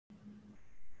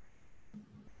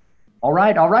All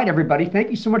right, everybody. Thank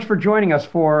you so much for joining us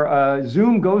for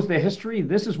Zoom Goes the History.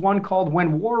 This is one called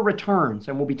When War Returns,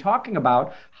 and we'll be talking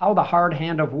about how the hard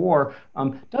hand of war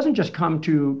doesn't just come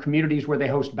to communities where they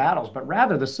host battles, but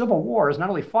rather the Civil War is not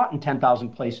only fought in 10,000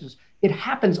 places, it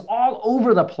happens all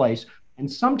over the place,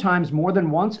 and sometimes more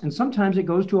than once, and sometimes it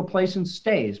goes to a place and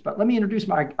stays. But let me introduce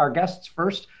our guests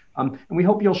first. And we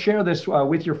hope you'll share this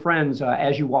with your friends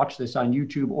as you watch this on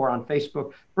YouTube or on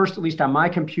Facebook. First, at least on my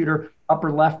computer, upper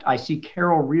left, I see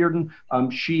Carol Reardon.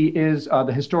 She is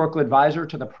the historical advisor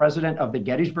to the president of the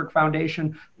Gettysburg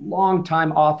Foundation,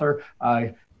 longtime author,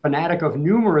 fanatic of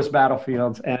numerous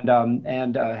battlefields,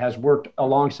 and has worked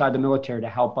alongside the military to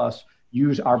help us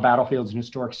use our battlefields and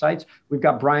historic sites. We've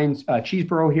got Bryan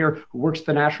Cheeseboro here, who works at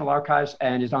the National Archives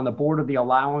and is on the board of the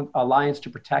Alliance to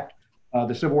Protect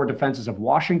the Civil War Defenses of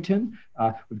Washington.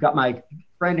 We've got my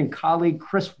friend and colleague,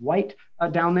 Chris White,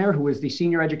 down there, who is the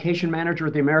Senior Education Manager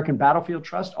at the American Battlefield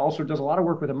Trust, also does a lot of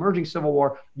work with emerging Civil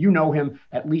War. You know him,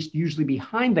 at least usually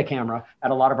behind the camera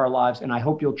at a lot of our lives, and I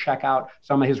hope you'll check out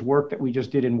some of his work that we just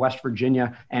did in West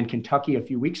Virginia and Kentucky a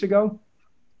few weeks ago.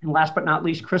 And last but not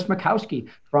least, Chris Mackowski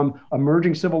from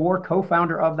Emerging Civil War,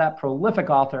 co-founder of that,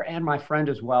 prolific author, and my friend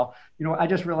as well. You know, I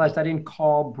just realized I didn't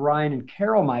call Bryan and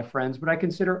Carol my friends, but I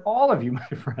consider all of you my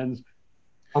friends.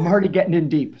 I'm already getting in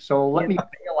deep. So let me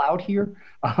bail out here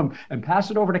and pass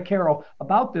it over to Carol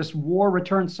about this war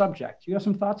return subject. Do you have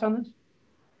some thoughts on this?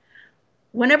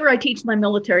 Whenever I teach my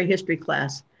military history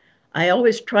class, I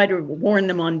always try to warn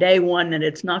them on day one that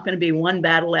it's not going to be one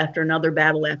battle after another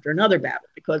battle after another battle,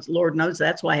 because Lord knows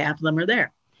that's why half of them are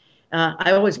there.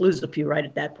 I always lose a few right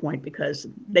at that point because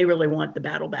they really want the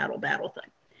battle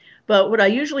thing. But what I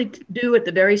usually do at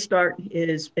the very start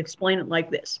is explain it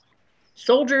like this.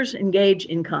 Soldiers engage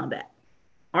in combat.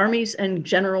 Armies and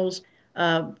generals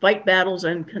fight battles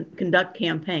and conduct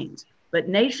campaigns, but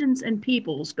nations and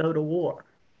peoples go to war.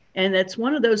 And that's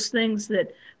one of those things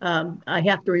that I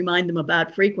have to remind them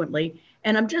about frequently.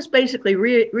 And I'm just basically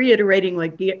reiterating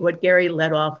what Garry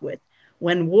led off with.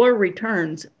 When war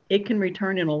returns, it can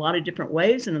return in a lot of different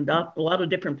ways and a lot of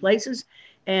different places,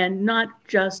 and not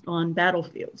just on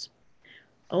battlefields.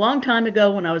 A long time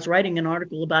ago, when I was writing an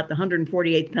article about the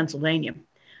 148th Pennsylvania,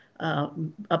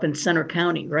 up in Center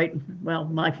County, right? Well,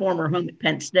 my former home at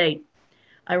Penn State,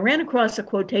 I ran across a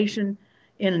quotation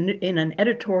in an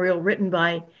editorial written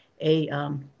by a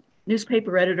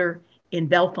newspaper editor in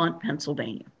Bellefonte,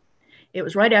 Pennsylvania. It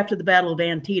was right after the Battle of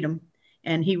Antietam,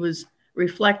 and he was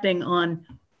reflecting on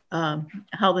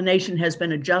how the nation has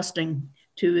been adjusting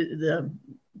to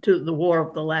the war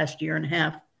of the last year and a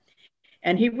half.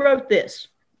 And he wrote this: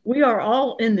 "We are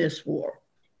all in this war,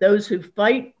 those who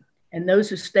fight and those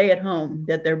who stay at home,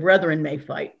 that their brethren may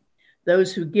fight,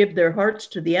 those who give their hearts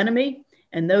to the enemy,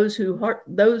 and those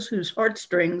whose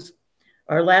heartstrings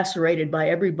are lacerated by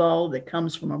every ball that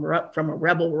comes from a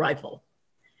rebel rifle."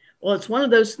 Well, it's one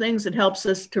of those things that helps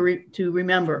us to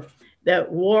remember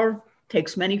that war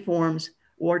takes many forms,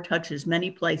 war touches many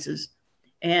places,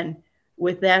 and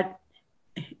with that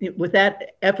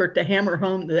effort to hammer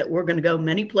home that we're going to go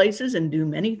many places and do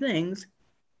many things,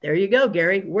 there you go,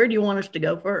 Garry. Where do you want us to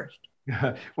go first?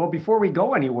 Well, before we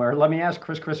go anywhere, let me ask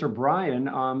Chris, or Bryan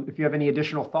if you have any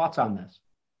additional thoughts on this.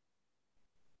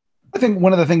 I think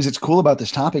one of the things that's cool about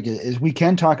this topic is we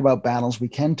can talk about battles, we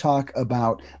can talk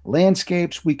about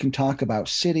landscapes, we can talk about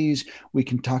cities, we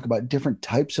can talk about different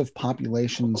types of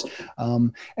populations,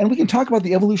 and we can talk about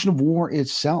the evolution of war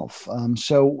itself.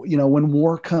 So, you know, when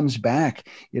war comes back,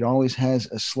 it always has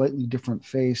a slightly different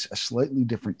face, a slightly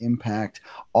different impact,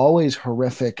 always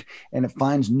horrific, and it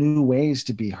finds new ways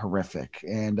to be horrific.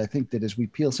 And I think that as we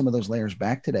peel some of those layers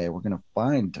back today, we're going to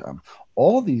find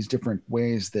all these different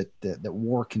ways that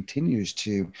war continues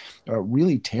to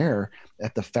really tear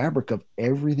at the fabric of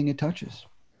everything it touches.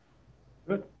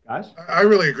 Good, guys. I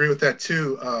really agree with that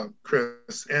too,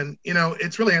 Chris. And you know,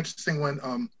 it's really interesting when I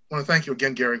want to thank you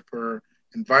again, Garry, for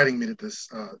inviting me to this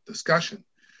discussion.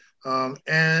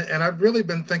 And I've really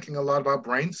been thinking a lot about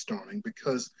brainstorming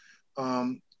because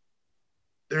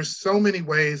there's so many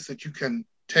ways that you can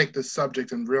take this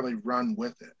subject and really run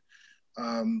with it.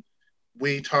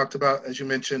 We talked about, as you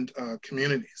mentioned,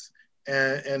 communities.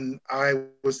 And I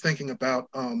was thinking about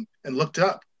and looked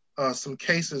up some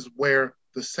cases where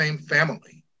the same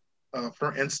family,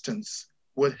 for instance,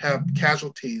 would have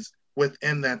casualties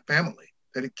within that family,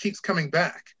 that it keeps coming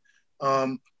back.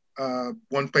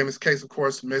 One famous case, of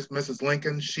course, Mrs.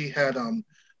 Lincoln, she had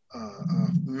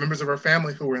members of her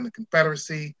family who were in the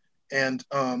Confederacy, and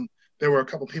there were a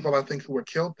couple people, I think, who were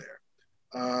killed there.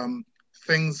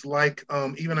 Things like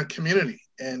even a community,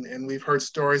 and we've heard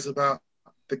stories about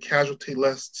the casualty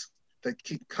lists that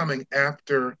keep coming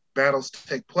after battles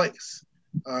take place.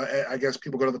 I guess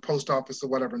people go to the post office or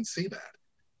whatever and see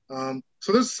that.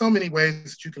 So there's so many ways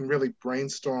that you can really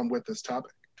brainstorm with this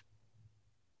topic.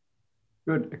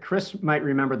 Good. Chris might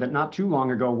remember that not too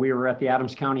long ago, we were at the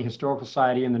Adams County Historical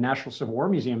Society and the National Civil War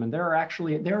Museum, and there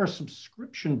are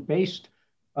subscription-based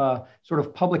sort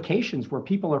of publications where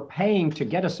people are paying to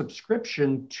get a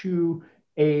subscription to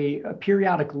a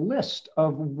periodic list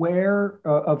of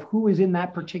of who is in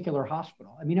that particular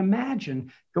hospital. I mean,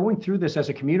 imagine going through this as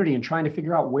a community and trying to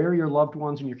figure out where your loved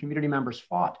ones and your community members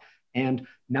fought and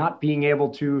not being able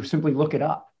to simply look it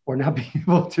up or not being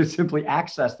able to simply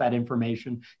access that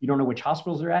information. You don't know which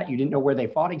hospitals they're at. You didn't know where they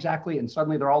fought exactly. And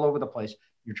suddenly they're all over the place.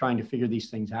 You're trying to figure these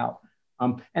things out.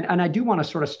 And I do want to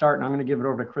sort of start, and I'm going to give it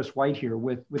over to Chris White here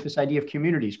with this idea of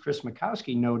communities. Chris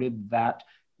Mackowski noted that,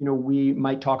 we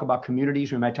might talk about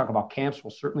communities, we might talk about camps,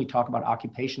 we'll certainly talk about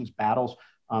occupations, battles,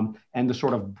 and the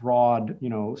sort of broad,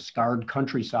 scarred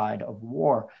countryside of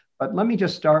war. But let me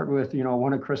just start with,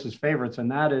 one of Chris's favorites, and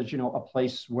that is, a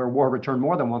place where war returned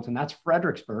more than once, and that's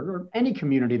Fredericksburg, or any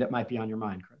community that might be on your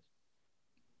mind, Chris.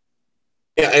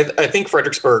 Yeah, I think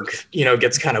Fredericksburg,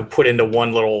 gets kind of put into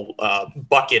one little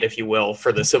bucket, if you will,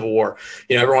 for the Civil War.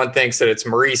 Everyone thinks that it's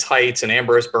Maurice Heights and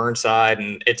Ambrose Burnside,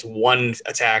 and it's one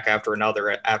attack after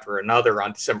another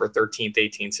on December 13th,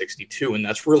 1862, and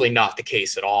that's really not the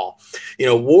case at all.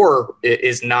 War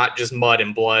is not just mud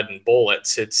and blood and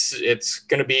bullets. It's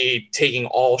going to be taking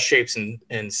all shapes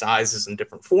and sizes and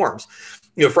different forms.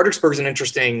 Fredericksburg is an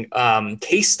interesting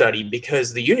case study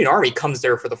because the Union Army comes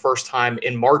there for the first time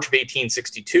in March of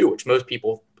 1862, which most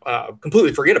people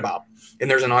completely forget about. And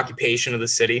there's an occupation of the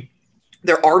city.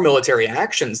 There are military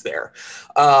actions there.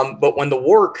 But when the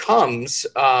war comes,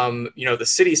 the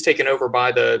city is taken over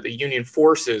by the Union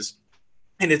forces.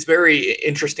 And it's very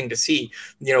interesting to see,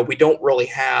 we don't really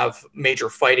have major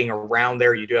fighting around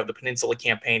there. You do have the Peninsula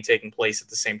Campaign taking place at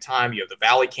the same time. You have the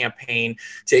Valley Campaign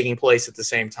taking place at the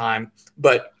same time.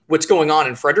 But what's going on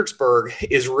in Fredericksburg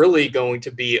is really going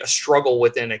to be a struggle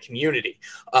within a community.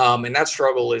 And that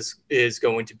struggle is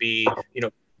going to be,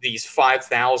 these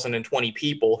 5,020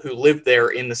 people who lived there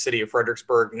in the city of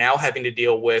Fredericksburg now having to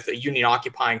deal with a Union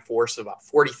occupying force of about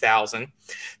 40,000.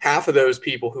 Half of those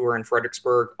people who are in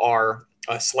Fredericksburg are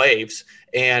slaves,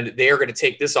 and they are going to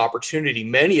take this opportunity,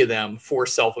 many of them, for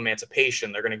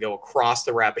self-emancipation. They're going to go across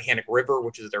the Rappahannock River,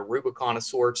 which is their Rubicon of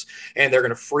sorts, and they're going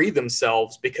to free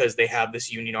themselves because they have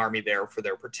this Union Army there for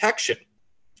their protection.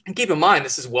 And keep in mind,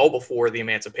 this is well before the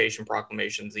Emancipation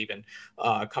Proclamation's even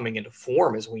coming into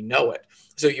form as we know it.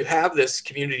 So you have this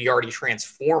community already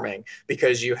transforming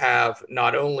because you have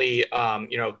not only,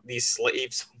 these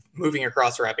slaves moving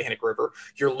across the Rappahannock River,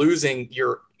 you're losing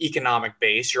your economic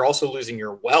base. You're also losing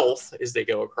your wealth as they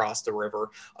go across the river.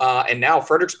 And now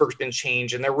Fredericksburg's been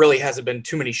changed, and there really hasn't been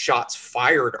too many shots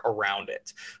fired around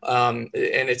it. And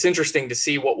it's interesting to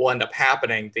see what will end up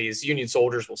happening. These Union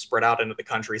soldiers will spread out into the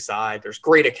countryside. There's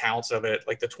great accounts of it,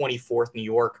 like the 24th New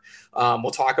York.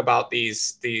 We'll talk about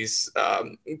these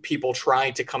people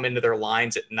trying to come into their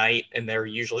lines at night, and they're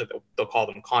usually, they'll call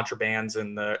them contrabands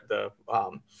in the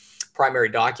primary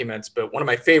documents. But one of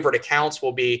my favorite accounts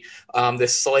will be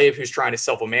this slave who's trying to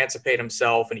self-emancipate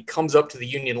himself, and he comes up to the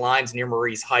Union lines near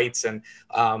Maurice Heights, and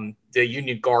the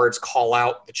Union guards call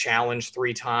out the challenge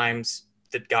 3 times.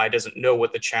 The guy doesn't know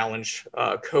what the challenge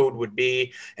code would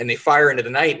be, and they fire into the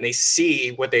night, and they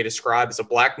see what they describe as a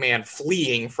black man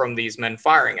fleeing from these men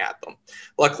firing at them.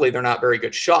 Luckily, they're not very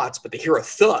good shots, but they hear a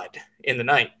thud in the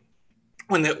night.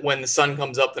 When the sun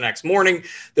comes up the next morning,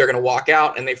 they're going to walk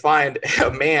out, and they find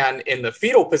a man in the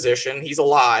fetal position. He's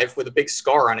alive with a big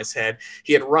scar on his head.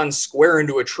 He had run square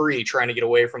into a tree trying to get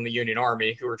away from the Union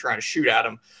Army, who were trying to shoot at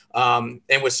him.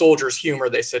 And with soldiers' humor,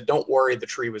 they said, "Don't worry, the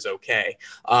tree was okay."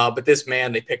 But this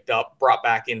man they picked up, brought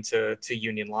back into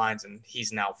Union lines, and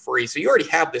he's now free. So you already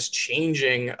have this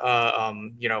changing,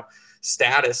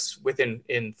 status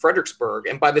in Fredericksburg.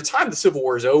 And by the time the Civil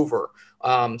War is over,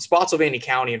 Spotsylvania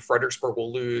County and Fredericksburg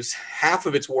will lose half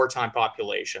of its wartime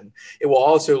population. It will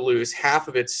also lose half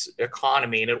of its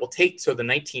economy, and it will take to the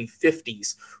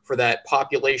 1950s for that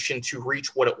population to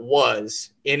reach what it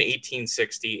was in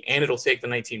 1860, and it'll take the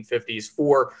 1950s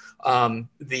for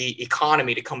the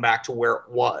economy to come back to where it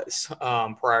was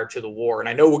prior to the war. And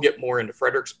I know we'll get more into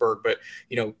Fredericksburg, but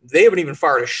they haven't even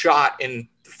fired a shot in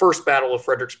the First Battle of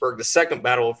Fredericksburg, the Second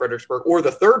Battle of Fredericksburg, or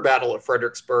the Third Battle of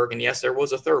Fredericksburg. And yes, there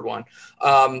was a third one.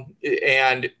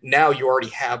 And now you already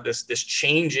have this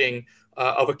changing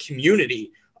of a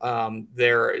community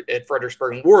there at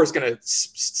Fredericksburg. And war is going to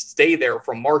stay there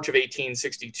from March of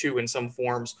 1862 in some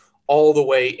forms all the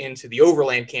way into the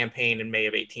Overland Campaign in May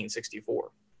of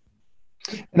 1864.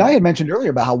 And I had mentioned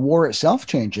earlier about how war itself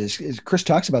changes. Chris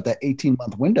talks about that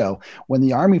 18-month window when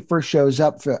the Army first shows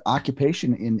up for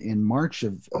occupation in March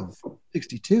of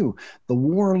 62. The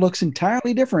war looks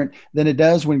entirely different than it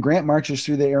does when Grant marches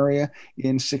through the area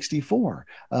in 64.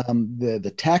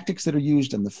 The tactics that are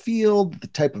used in the field, the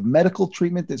type of medical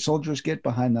treatment that soldiers get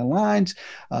behind the lines,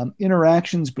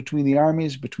 interactions between the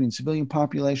armies, between civilian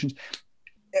populations,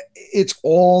 it's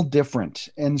all different.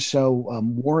 And so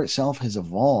war itself has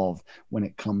evolved when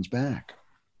it comes back.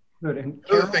 Good. And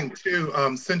another thing too,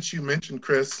 since you mentioned,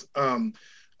 Chris,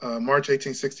 March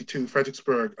 1862,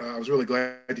 Fredericksburg, I was really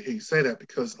glad to hear you say that,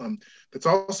 because it's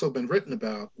also been written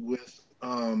about with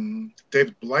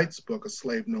David Blight's book, A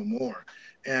Slave No More.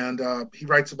 And he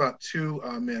writes about two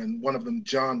men, one of them,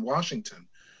 John Washington,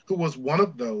 who was one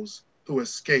of those who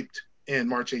escaped in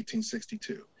March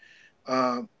 1862.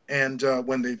 And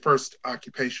when the first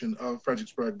occupation of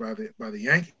Fredericksburg by the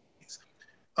Yankees.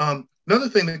 Another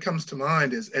thing that comes to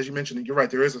mind is, as you mentioned, and you're right,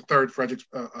 there is a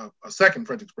second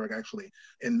Fredericksburg actually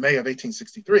in May of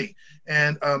 1863.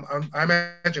 And I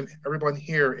imagine everyone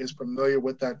here is familiar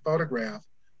with that photograph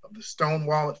of the stone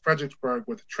wall at Fredericksburg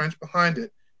with a trench behind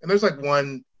it. And there's like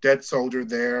one dead soldier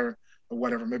there or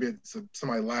whatever, maybe it's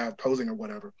somebody live posing or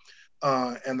whatever,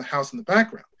 and the house in the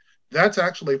background. That's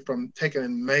actually taken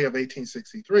in May of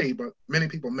 1863, but many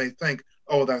people may think,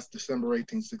 oh, that's December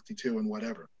 1862 and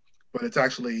whatever. But it's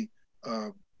actually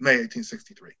May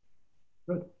 1863.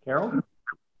 Good. Carol?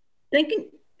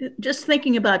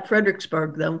 Thinking about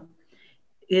Fredericksburg, though,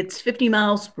 it's 50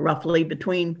 miles roughly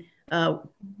between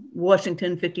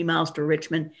Washington, 50 miles to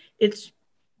Richmond. It's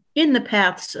in the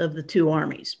paths of the two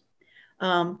armies.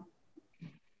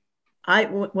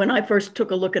 When I first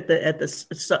took a look at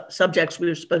the subjects we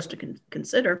were supposed to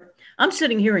consider, I'm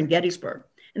sitting here in Gettysburg,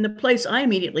 and the place I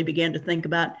immediately began to think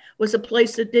about was a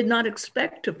place that did not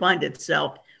expect to find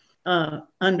itself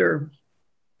under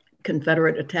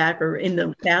Confederate attack or in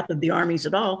the path of the armies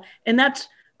at all, and that's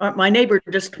my neighbor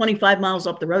just 25 miles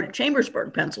up the road at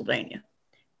Chambersburg, Pennsylvania.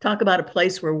 Talk about a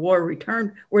place where war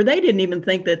returned, where they didn't even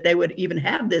think that they would even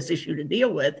have this issue to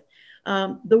deal with.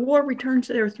 The war returns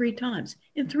there 3 times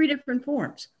in 3 different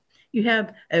forms. You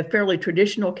have a fairly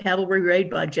traditional cavalry raid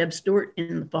by Jeb Stuart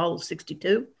in the fall of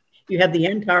 62. You have the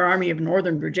entire Army of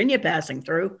Northern Virginia passing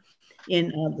through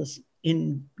in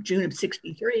June of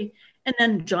 63. And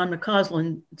then John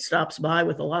McCausland stops by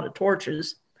with a lot of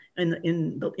torches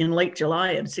in late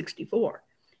July of 64.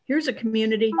 Here's a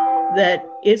community that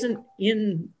isn't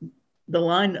in the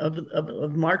line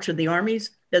of march of the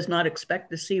armies, does not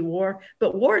expect to see war,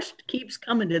 but war keeps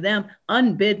coming to them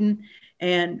unbidden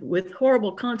and with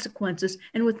horrible consequences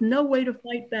and with no way to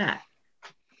fight back.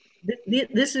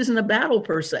 This isn't a battle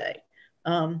per se.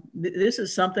 This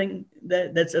is something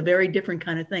that's a very different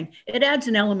kind of thing. It adds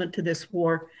an element to this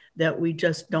war that we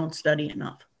just don't study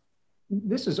enough.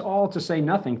 This is all to say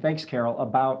nothing, thanks, Carol,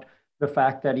 about the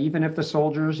fact that even if the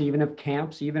soldiers, even if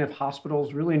camps, even if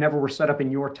hospitals really never were set up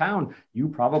in your town, you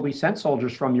probably sent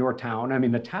soldiers from your town. I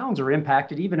mean, the towns are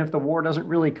impacted even if the war doesn't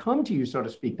really come to you, so to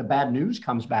speak. The bad news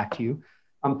comes back to you.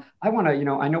 I want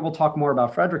to, I know we'll talk more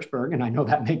about Fredericksburg, and I know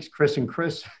that makes Chris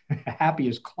happy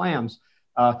as clams.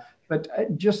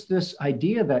 But just this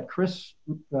idea that Chris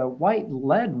White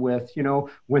led with,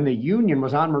 when the Union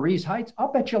was on Marie's Heights,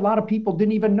 I'll bet you a lot of people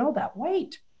didn't even know that.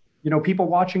 Wait. People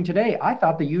watching today, I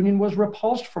thought the Union was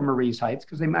repulsed from Marie's Heights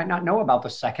because they might not know about the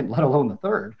second, let alone the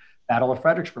third, Battle of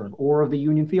Fredericksburg or of the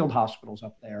Union Field hospitals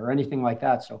up there or anything like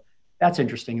that. So that's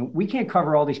interesting. And we can't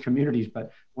cover all these communities,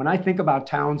 but when I think about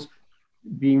towns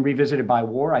being revisited by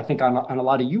war, I think on a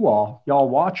lot of y'all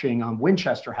watching,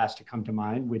 Winchester has to come to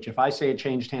mind, which if I say it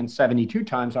changed hands 72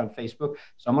 times on Facebook,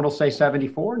 someone will say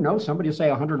 74. No, somebody will say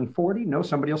 140. No,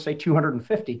 somebody will say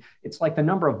 250. It's like the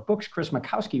number of books Chris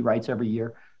Mackowski writes every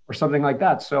year, or something like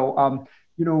that. So,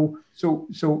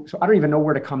 so I don't even know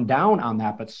where to come down on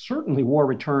that, but certainly war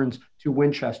returns to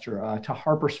Winchester, to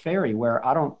Harper's Ferry, where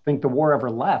I don't think the war ever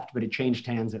left, but it changed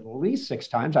hands at least 6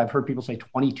 times. I've heard people say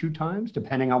 22 times,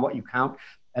 depending on what you count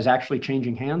as actually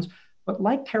changing hands. But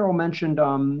like Carol mentioned,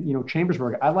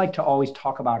 Chambersburg, I like to always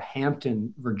talk about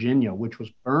Hampton, Virginia, which was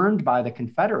burned by the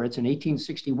Confederates in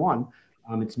 1861.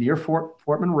 It's near Fort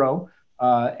Monroe.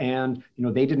 And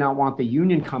they did not want the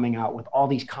Union coming out with all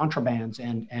these contrabands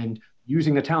and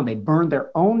using the town. They burned their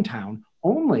own town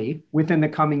only within the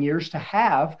coming years to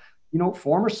have,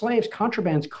 former slaves,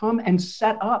 contrabands come and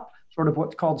set up sort of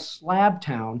what's called Slab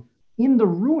Town in the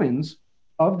ruins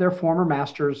of their former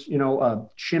masters,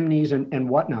 chimneys and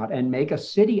whatnot, and make a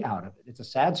city out of it. It's a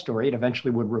sad story. It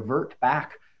eventually would revert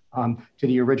back to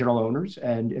the original owners.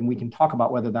 And we can talk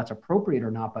about whether that's appropriate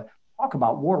or not, but talk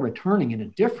about war returning in a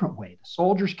different way. The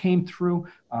soldiers came through,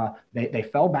 they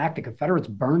fell back, the Confederates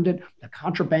burned it, the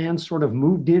contraband sort of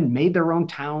moved in, made their own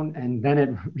town, and then it,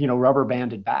 rubber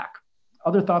banded back.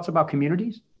 Other thoughts about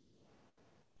communities?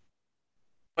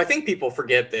 I think people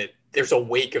forget that there's a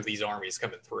wake of these armies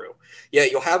coming through. Yeah,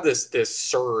 you'll have this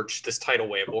surge, this tidal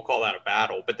wave. We'll call that a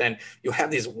battle, but then you'll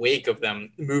have this wake of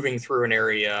them moving through an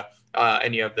area,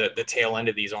 and you have the tail end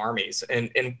of these armies, and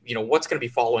what's going to be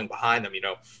following behind them.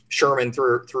 Sherman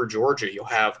through Georgia. You'll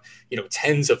have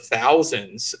tens of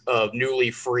thousands of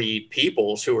newly freed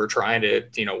peoples who are trying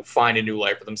to find a new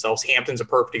life for themselves. Hampton's a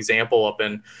perfect example up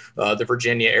in the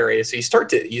Virginia area. So you start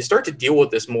to deal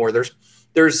with this more.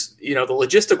 There's the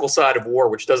logistical side of war,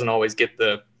 which doesn't always get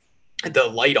the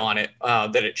light on it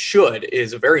that it should,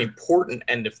 is a very important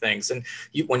end of things. And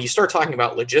when you start talking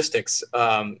about logistics,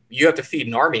 you have to feed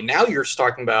an army. Now you're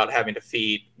talking about having to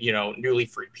feed newly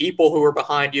freed people who are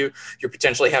behind you. You're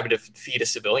potentially having to feed a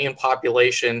civilian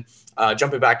population.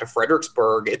 Jumping back to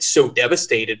Fredericksburg, it's so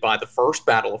devastated by the first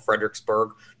Battle of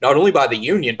Fredericksburg, not only by the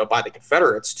Union, but by the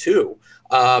Confederates too,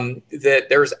 that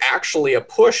there's actually a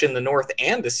push in the North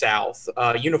and the South,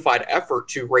 unified effort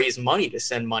to raise money, to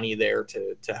send money there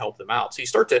to help them out. So you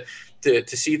start to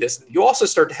see this. You also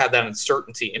start to have that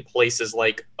uncertainty in places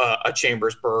like a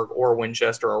Chambersburg or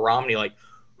Winchester or Romney, like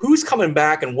who's coming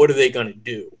back and what are they going to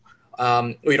do?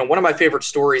 One of my favorite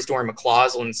stories during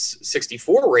McCausland's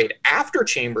 64 raid after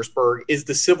Chambersburg is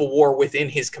the Civil War within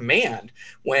his command,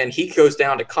 when he goes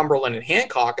down to Cumberland and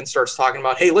Hancock and starts talking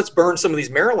about, hey, let's burn some of these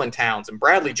Maryland towns. And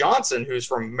Bradley Johnson, who's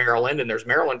from Maryland, and there's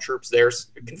Maryland troops there,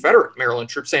 Confederate Maryland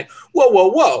troops, saying,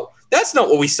 whoa, that's not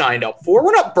what we signed up for.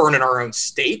 We're not burning our own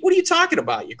state. What are you talking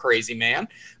about, you crazy man?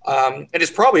 And it's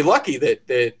probably lucky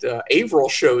that Averill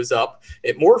shows up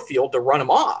at Moorfield to run him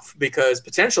off, because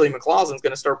potentially McCausland's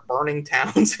going to start burning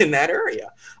towns in that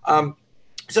area.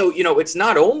 So, it's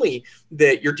not only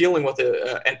that you're dealing with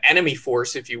an enemy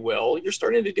force, if you will, you're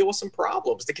starting to deal with some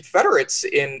problems. The Confederates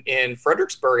in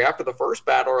Fredericksburg after the first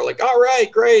battle are like, all right,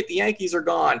 great, the Yankees are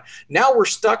gone. Now we're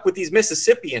stuck with these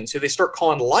Mississippians who they start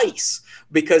calling lice,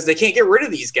 because they can't get rid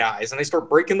of these guys, and they start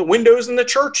breaking the windows in the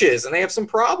churches, and they have some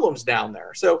problems down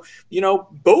there. So,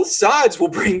 both sides will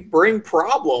bring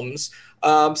problems,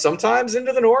 sometimes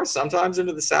into the North, sometimes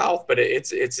into the South. But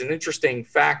it's an interesting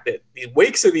fact that the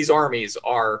wakes of these armies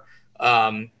are,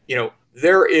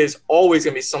 there is always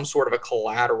going to be some sort of a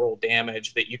collateral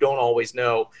damage that you don't always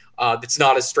know. That's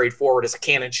not as straightforward as a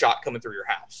cannon shot coming through your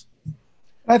house.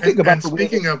 I think Go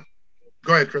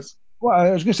ahead, Chris. Well,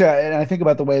 I was going to say, and I think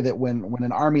about the way that when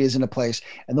an army is in a place,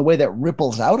 and the way that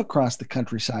ripples out across the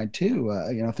countryside too.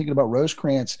 Thinking about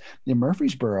Rosecrans in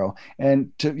Murfreesboro,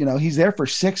 and he's there for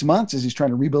 6 months as he's trying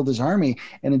to rebuild his army,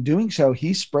 and in doing so,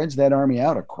 he spreads that army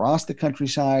out across the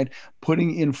countryside,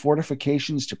 putting in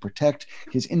fortifications to protect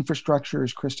his infrastructure,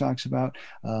 as Chris talks about.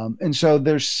 And so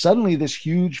there's suddenly this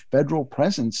huge federal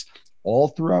presence all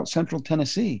throughout central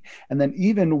Tennessee. And then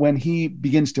even when he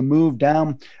begins to move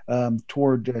down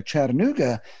toward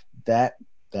Chattanooga, that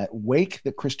wake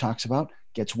that Chris talks about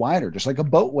gets wider, just like a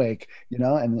boat wake,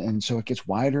 and so it gets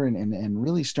wider and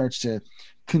really starts to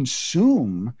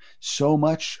consume so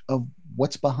much of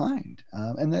what's behind.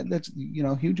 And that's,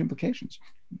 huge implications.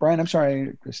 Bryan, I'm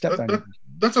sorry, I stepped on you.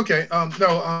 That's okay.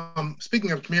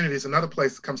 Speaking of communities, another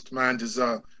place that comes to mind is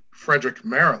Frederick,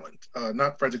 Maryland,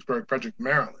 not Fredericksburg, Frederick,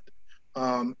 Maryland.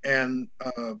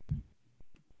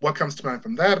 What comes to mind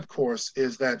from that, of course,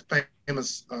 is that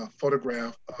famous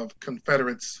photograph of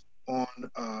Confederates on,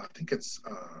 I think it's,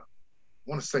 I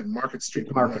want to say Market Street,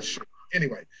 but I'm not sure.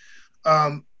 Anyway,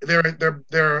 they're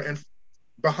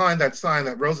behind that sign,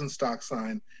 that Rosenstock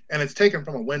sign, and it's taken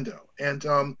from a window. And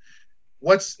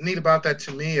what's neat about that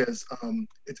to me is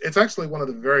it's actually one of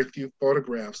the very few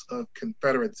photographs of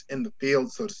Confederates in the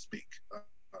field, so to speak.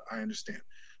 I understand,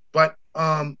 but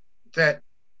that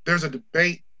there's a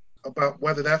debate about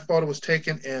whether that photo was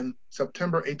taken in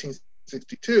September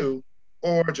 1862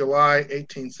 or July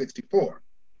 1864.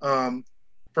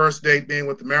 First date being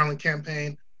with the Maryland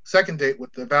campaign, second date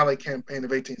with the Valley campaign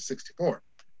of 1864.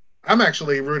 I'm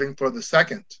actually rooting for the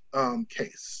second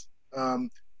case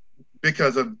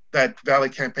because of that Valley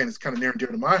campaign is kind of near and dear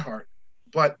to my heart.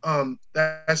 But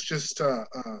that's just an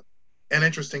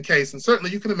interesting case. And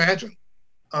certainly you can imagine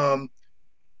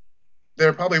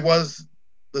there probably was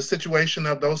the situation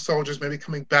of those soldiers maybe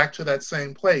coming back to that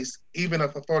same place, even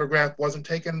if a photograph wasn't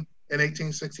taken in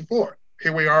 1864.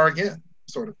 Here we are again,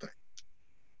 sort of thing.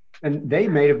 And they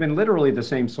may have been literally the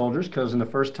same soldiers, because in the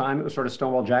first time it was sort of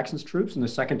Stonewall Jackson's troops, and the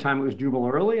second time it was Jubal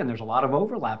Early, and there's a lot of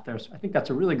overlap there. So I think that's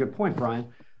a really good point, Bryan.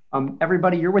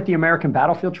 Everybody, you're with the American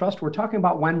Battlefield Trust. We're talking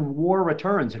about when war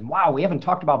returns. And wow, we haven't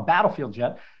talked about battlefields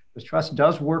yet. This trust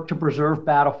does work to preserve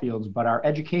battlefields, but our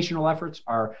educational efforts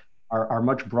are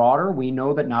much broader. We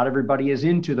know that not everybody is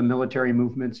into the military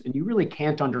movements, and you really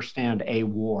can't understand a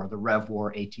war, the Rev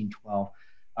War 1812,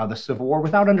 the Civil War,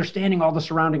 without understanding all the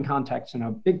surrounding context. And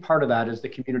a big part of that is the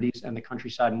communities and the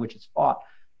countryside in which it's fought.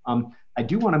 I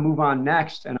do want to move on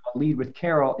next, and I'll lead with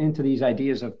Carol into these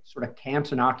ideas of sort of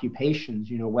camps and occupations,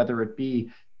 whether it be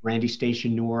Randy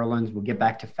Station, New Orleans, we'll get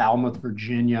back to Falmouth,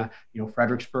 Virginia,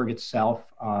 Fredericksburg itself,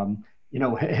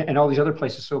 and all these other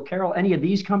places. So Carol, any of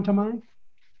these come to mind?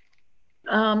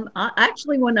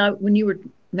 Actually, when you were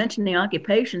mentioning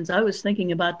occupations, I was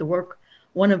thinking about the work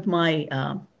one of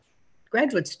my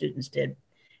graduate students did.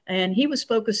 And he was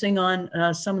focusing on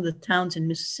some of the towns in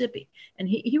Mississippi. And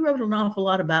he wrote an awful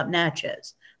lot about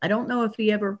Natchez. I don't know if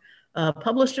he ever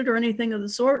published it or anything of the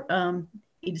sort.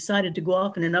 He decided to go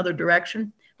off in another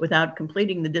direction without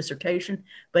completing the dissertation,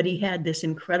 but he had this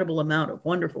incredible amount of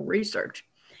wonderful research.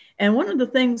 And one of the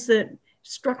things that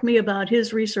struck me about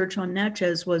his research on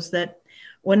Natchez was that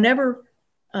whenever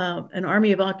an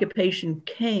army of occupation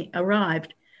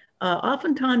arrived,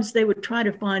 oftentimes they would try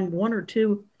to find one or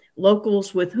two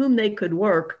locals with whom they could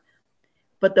work,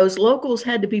 but those locals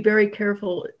had to be very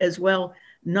careful as well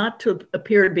not to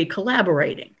appear to be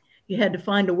collaborating. You had to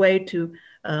find a way to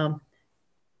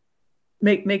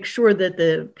make sure that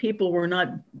the people were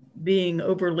not being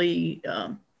overly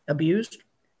abused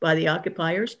by the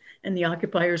occupiers, and the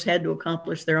occupiers had to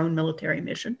accomplish their own military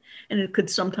mission. And it could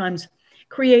sometimes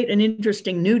create an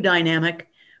interesting new dynamic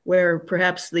where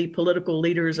perhaps the political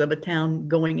leaders of a town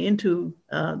going into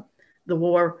the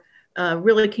war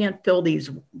really can't fill these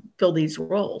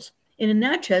roles. And in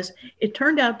Natchez, it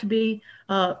turned out to be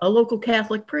a local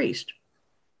Catholic priest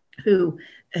who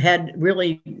had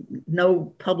really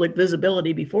no public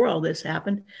visibility before all this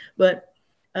happened, but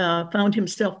found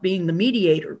himself being the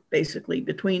mediator, basically,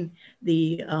 between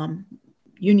the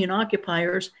Union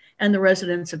occupiers and the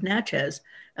residents of Natchez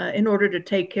in order to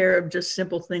take care of just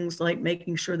simple things like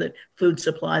making sure that food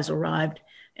supplies arrived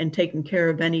and taking care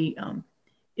of any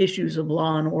issues of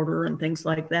law and order and things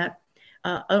like that.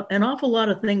 An awful lot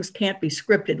of things can't be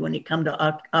scripted when you come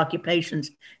to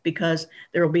occupations, because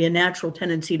there will be a natural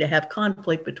tendency to have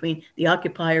conflict between the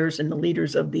occupiers and the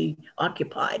leaders of the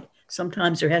occupied.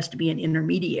 Sometimes there has to be an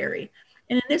intermediary.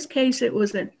 And in this case, it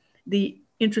was the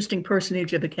interesting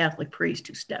personage of a Catholic priest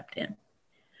who stepped in.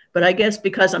 But I guess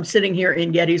because I'm sitting here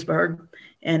in Gettysburg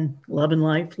and loving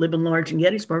life, living large in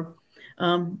Gettysburg,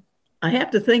 I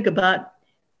have to think about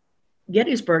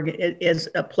Gettysburg is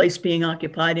a place being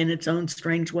occupied in its own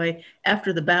strange way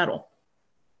after the battle.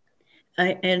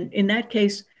 And in that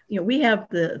case, we have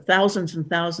the thousands and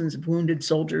thousands of wounded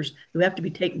soldiers who have to be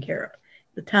taken care of.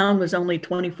 The town was only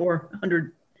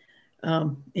 2,400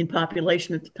 in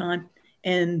population at the time,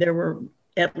 and there were,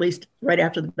 at least right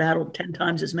after the battle, 10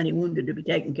 times as many wounded to be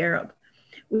taken care of.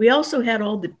 We also had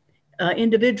all the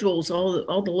individuals,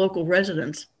 all the local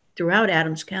residents throughout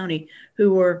Adams County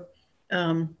who were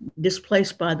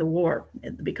displaced by the war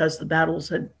because the battles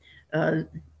had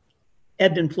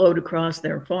ebbed and flowed across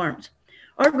their farms.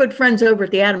 Our good friends over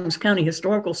at the Adams County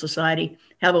Historical Society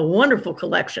have a wonderful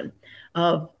collection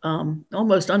of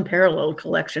almost unparalleled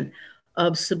collection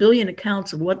of civilian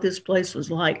accounts of what this place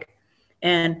was like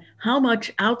and how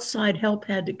much outside help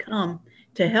had to come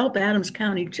to help Adams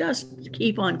County just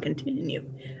keep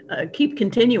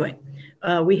continuing.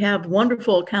 We have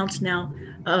wonderful accounts now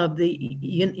of the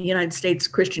United States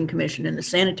Christian Commission and the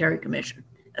Sanitary Commission,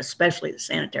 especially the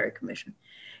Sanitary Commission,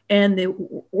 and the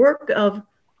work of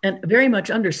a very much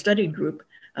understudied group.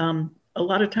 A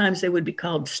lot of times they would be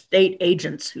called state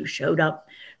agents who showed up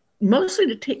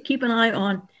mostly to keep an eye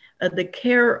on the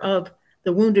care of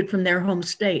the wounded from their home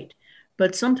state.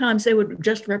 But sometimes they would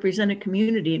just represent a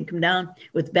community and come down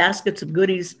with baskets of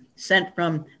goodies sent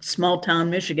from small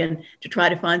town Michigan to try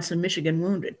to find some Michigan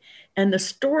wounded. And the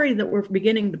story that we're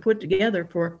beginning to put together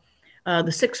for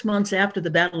the 6 months after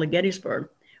the Battle of Gettysburg,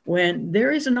 when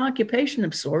there is an occupation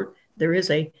of sort, there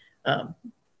is a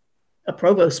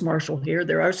provost marshal here,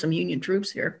 there are some Union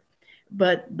troops here,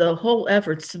 but the whole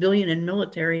effort, civilian and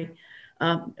military,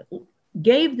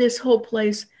 gave this whole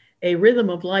place a rhythm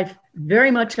of life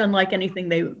very much unlike anything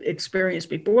they experienced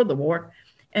before the war,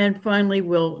 and finally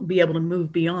will be able to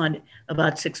move beyond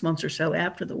about 6 months or so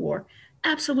after the war.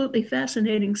 Absolutely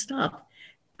fascinating stuff,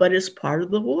 but it's part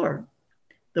of the war.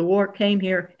 The war came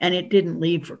here and it didn't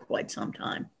leave for quite some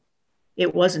time.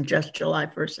 It wasn't just July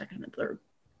 1st, 2nd, and 3rd.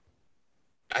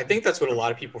 I think that's what a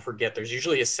lot of people forget. There's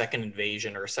usually a second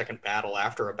invasion or a second battle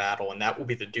after a battle, and that will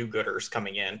be the do-gooders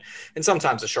coming in, and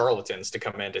sometimes the charlatans to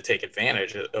come in to take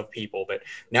advantage of people. But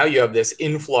now you have this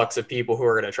influx of people who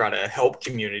are going to try to help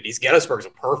communities. Gettysburg is a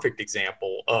perfect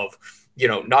example of,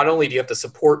 not only do you have to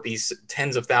support these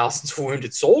tens of thousands of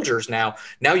wounded soldiers now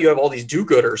you have all these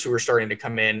do-gooders who are starting to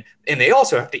come in, and they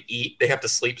also have to eat, they have to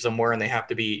sleep somewhere, and they have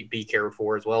to be cared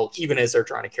for as well, even as they're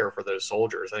trying to care for those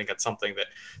soldiers. I think that's something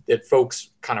that folks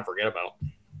kind of forget about.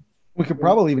 We could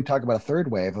probably even talk about a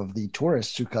third wave of the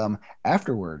tourists who come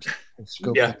afterwards,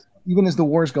 Yeah. even as the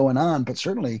war's going on. But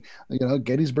certainly,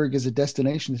 Gettysburg is a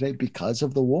destination today because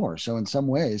of the war. So in some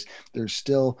ways, there's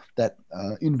still that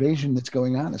invasion that's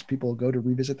going on as people go to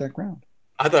revisit that ground.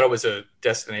 I thought it was a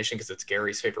destination because it's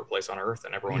Gary's favorite place on earth,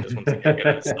 and everyone just wants to get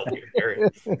a selfie with Gary.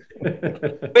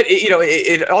 But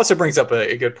it also brings up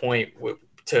a good point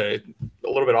to a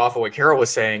little bit off of what Carol was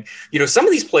saying. Some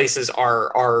of these places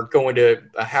are going to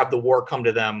have the war come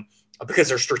to them because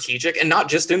they're strategic, and not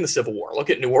just in the Civil War.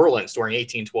 Look at New Orleans during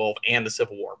 1812 and the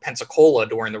Civil War, Pensacola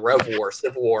during the Rev War,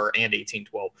 Civil War, and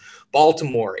 1812,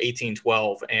 Baltimore,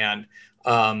 1812, and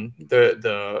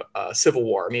the Civil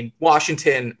War. I mean,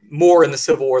 Washington more in the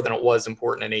Civil War than it was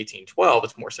important in 1812.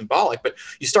 It's more symbolic, but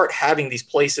you start having these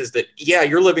places that,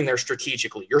 you're living there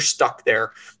strategically. You're stuck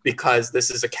there because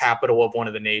this is a capital of one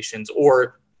of the nations,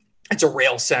 or it's a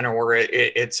rail center, or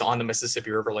it's on the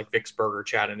Mississippi River, like Vicksburg or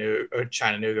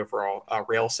Chattanooga for a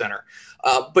rail center.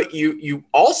 But you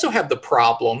also have the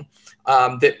problem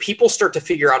that people start to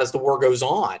figure out as the war goes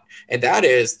on. And that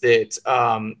is that,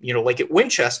 like at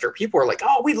Winchester, people are like,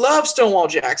 oh, we love Stonewall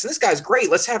Jackson. This guy's great.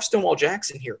 Let's have Stonewall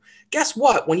Jackson here. Guess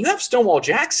what? When you have Stonewall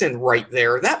Jackson right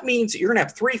there, that means that you're going to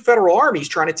have 3 federal armies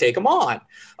trying to take him on.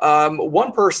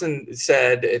 One person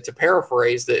said, to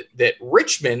paraphrase, that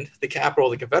Richmond, the capital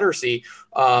of the Confederacy,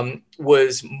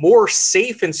 was more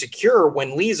safe and secure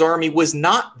when Lee's army was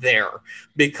not there,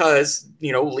 because,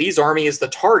 Lee's army is the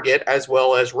target as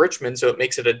well as Richmond. So it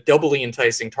makes it a doubly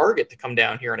enticing target to come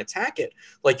down here and attack it,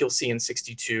 like you'll see in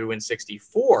 62 and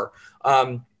 64.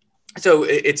 So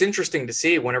it's interesting to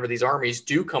see whenever these armies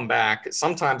do come back,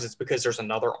 sometimes it's because there's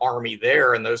another army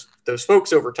there, and those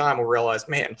folks over time will realize,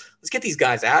 man, let's get these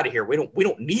guys out of here. We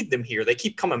don't need them here. They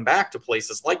keep coming back to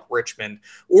places like Richmond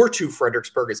or to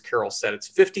Fredericksburg, as Carol said. It's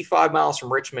 55 miles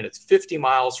from Richmond. It's 50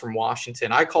 miles from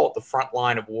Washington. I call it the front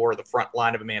line of war, the front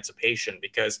line of emancipation,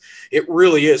 because it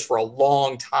really is for a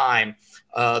long time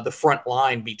the front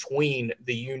line between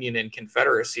the Union and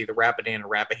Confederacy, the Rapidan and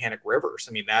Rappahannock rivers.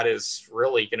 I mean, that is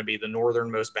really going to be the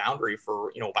northernmost boundary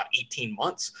for, about 18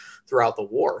 months throughout the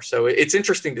war. So it's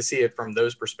interesting to see it from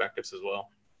those perspectives as well.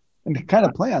 And to kind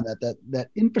of play on that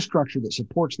infrastructure that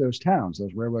supports those towns,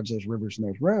 those railroads, those rivers, and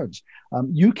those roads,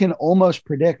 you can almost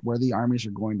predict where the armies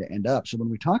are going to end up. So when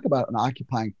we talk about an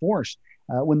occupying force,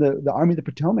 when the Army of the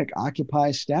Potomac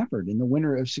occupies Stafford in the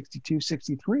winter of 62,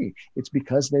 63, it's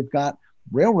because they've got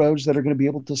railroads that are going to be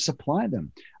able to supply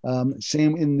them.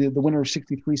 Same in the winter of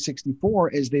 63,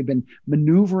 64, as they've been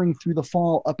maneuvering through the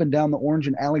fall up and down the Orange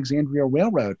and Alexandria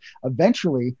Railroad.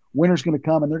 Eventually, winter's going to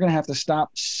come and they're going to have to stop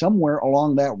somewhere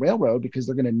along that railroad because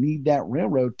they're going to need that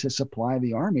railroad to supply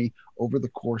the army over the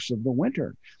course of the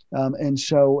winter. And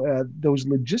so those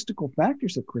logistical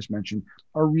factors that Chris mentioned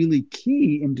are really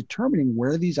key in determining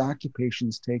where these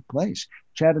occupations take place.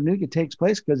 Chattanooga takes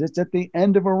place because it's at the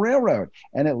end of a railroad,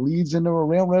 and it leads into a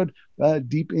railroad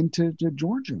deep into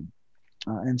Georgia.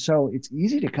 And so it's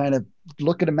easy to kind of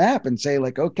look at a map and say,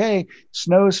 like, okay,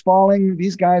 snow's falling.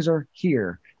 These guys are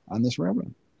here on this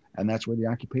railroad. And that's where the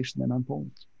occupation then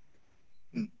unfolds.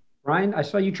 Bryan, I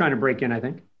saw you trying to break in, I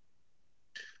think.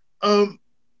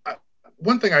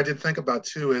 One thing I did think about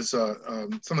too is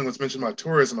something was mentioned about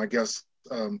tourism, I guess.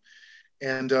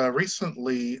 And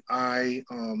recently, my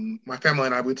family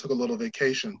and I, we took a little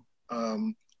vacation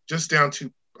just down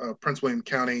to Prince William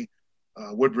County,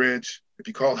 Woodbridge, if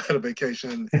you call that a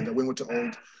vacation, and we went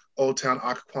to Old Town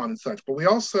Occoquan and such. But we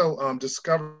also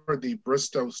discovered the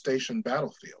Bristow Station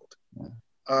battlefield.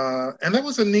 And that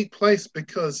was a neat place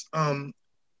because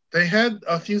they had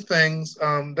a few things.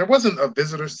 There wasn't a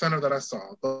visitor center that I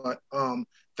saw, but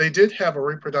they did have a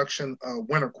reproduction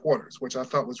winter quarters, which I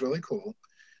thought was really cool.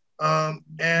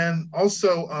 And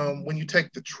also, when you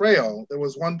take the trail, there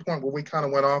was one point where we kind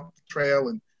of went off the trail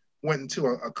and went into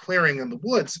a clearing in the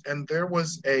woods, and there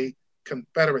was a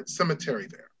Confederate cemetery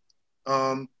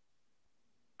there.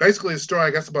 Basically, the story,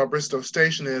 I guess, about Bristow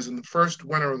Station is in the first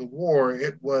winter of the war,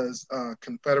 it was a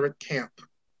Confederate camp,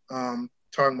 talking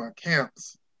about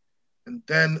camps. And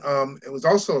then it was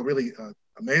also really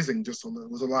amazing, there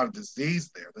was a lot of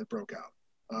disease there that broke out.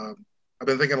 I've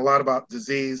been thinking a lot about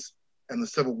disease and the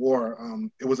Civil War,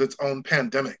 it was its own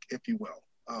pandemic, if you will,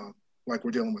 like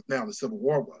we're dealing with now, the Civil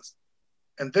War was.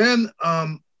 And then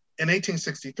in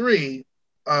 1863,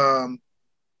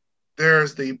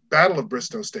 there's the Battle of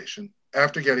Bristow Station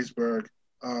after Gettysburg.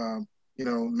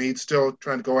 Meade's still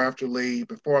trying to go after Lee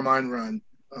before Mine Run.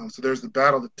 So there's the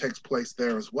battle that takes place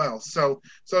there as well. So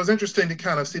it was interesting to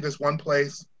kind of see this one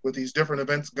place with these different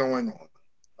events going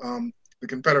on. The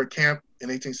Confederate camp in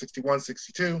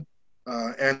 1861-62,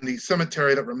 and the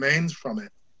cemetery that remains from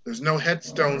it. There's no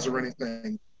headstones or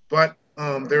anything, but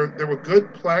there were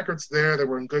good placards there. They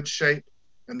were in good shape,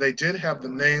 and they did have the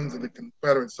names of the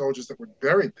Confederate soldiers that were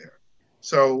buried there.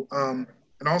 So,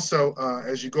 and also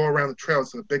as you go around the trail,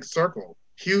 it's a big circle,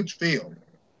 huge field,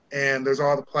 and there's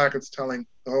all the placards telling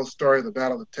the whole story of the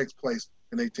battle that takes place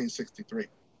in 1863.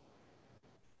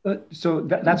 So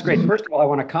that's great. First of all, I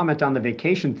want to comment on the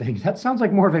vacation thing. That sounds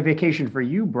like more of a vacation for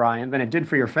you, Bryan, than it did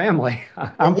for your family.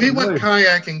 Well, we went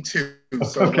kayaking too,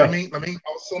 so okay. let me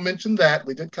also mention that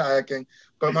we did kayaking.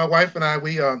 But my wife and I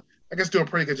guess do a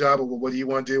pretty good job of what do you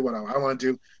want to do, what I want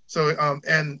to do. So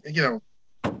and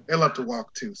they love to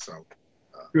walk too. So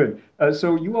good.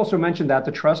 So you also mentioned that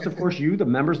the trust, of course, the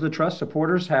members of the trust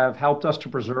supporters, have helped us to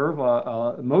preserve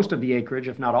most of the acreage,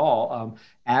 if not all,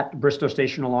 at Bristow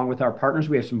Station, along with our partners.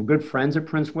 We have some good friends at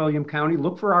Prince William County.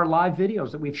 Look for our live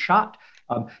videos that we've shot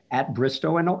at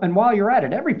Bristow. And while you're at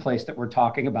it, every place that we're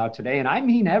talking about today, and I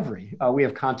mean every, we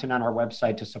have content on our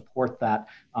website to support that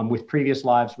with previous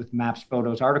lives, with maps,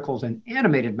 photos, articles, and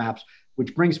animated maps,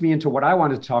 which brings me into what I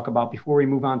wanted to talk about before we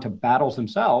move on to battles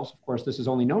themselves. Of course, this is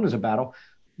only known as a battle.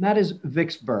 And that is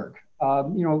Vicksburg.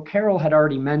 Carol had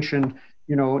already mentioned,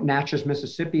 Natchez,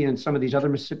 Mississippi, and some of these other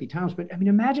Mississippi towns. But I mean,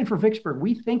 imagine for Vicksburg,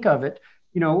 we think of it,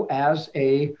 as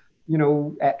it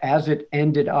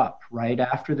ended up right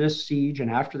after this siege and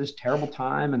after this terrible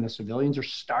time, and the civilians are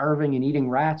starving and eating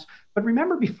rats. But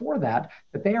remember before that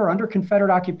they are under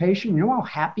Confederate occupation. You know how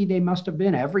happy they must have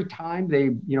been every time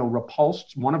they,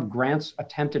 repulsed one of Grant's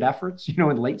attempted efforts,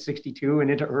 in late 62 and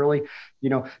into early,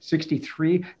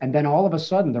 63. And then all of a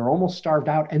sudden they're almost starved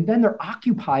out. And then they're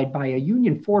occupied by a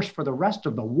Union force for the rest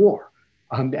of the war.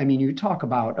 You talk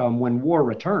about when war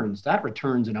returns, that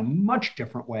returns in a much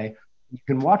different way. You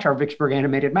can watch our Vicksburg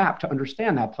animated map to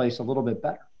understand that place a little bit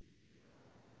better.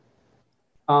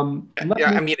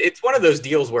 It's one of those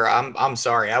deals where I'm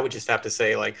sorry, I would just have to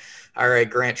say, like, all right,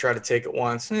 Grant tried to take it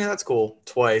once. Yeah, that's cool.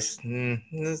 Twice.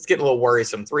 It's getting a little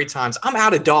worrisome. 3 times. I'm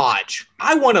out of Dodge.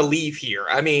 I want to leave here.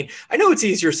 I mean, I know it's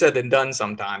easier said than done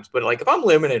sometimes, but like if I'm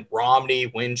living in Romney,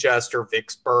 Winchester,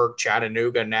 Vicksburg,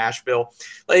 Chattanooga, Nashville,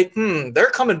 like,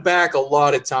 they're coming back a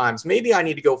lot of times. Maybe I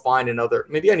need to go find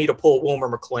maybe I need to pull Wilmer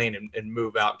McLean and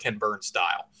move out Ken Burns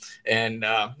style and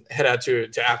head out to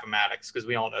Appomattox, because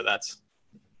we all know that's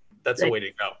the way to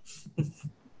go.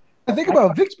 I think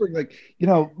about Vicksburg, like,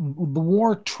 the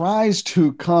war tries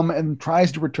to come and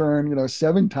tries to return,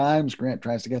 7 times Grant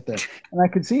tries to get there. And I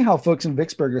can see how folks in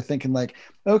Vicksburg are thinking like,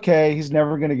 okay, he's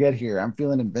never going to get here. I'm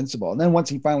feeling invincible. And then once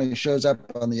he finally shows up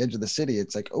on the edge of the city,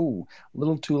 it's like, oh, a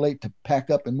little too late to pack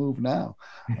up and move now.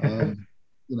 And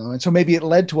so maybe it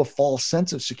led to a false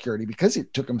sense of security because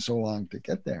it took him so long to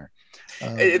get there.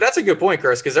 That's a good point,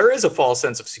 Chris, because there is a false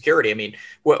sense of security. I mean,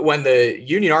 when the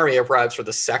Union Army arrives for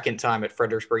the second time at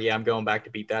Fredericksburg, I'm going back to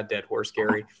beat that dead horse,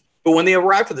 Gary. But when they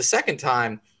arrive for the second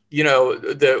time,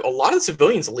 a lot of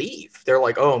civilians leave. They're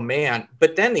like, oh, man.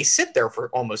 But then they sit there for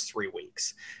almost 3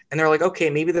 weeks. And they're like, okay,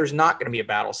 maybe there's not going to be a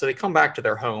battle. So they come back to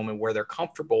their home and where they're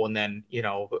comfortable. And then,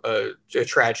 a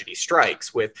tragedy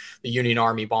strikes with the Union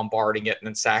Army bombarding it and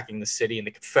then sacking the city, and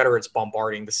the Confederates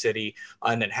bombarding the city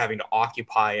and then having to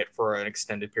occupy it for an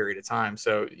extended period of time.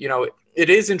 So, it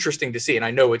is interesting to see. And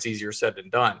I know it's easier said than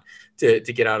done to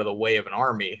get out of the way of an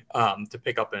army to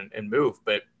pick up and move.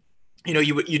 But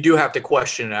you do have to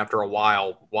question after a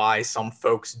while why some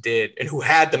folks did, and who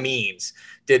had the means,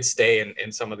 did stay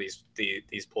in some of these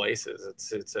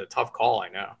places. It's a tough call, I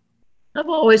know. I've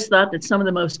always thought that some of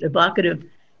the most evocative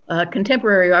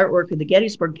contemporary artwork of the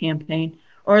Gettysburg campaign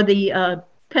are the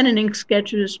pen and ink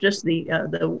sketches, just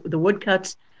the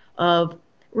woodcuts of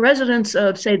residents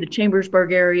of, say, the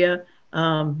Chambersburg area,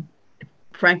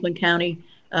 Franklin County,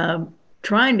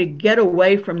 trying to get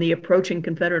away from the approaching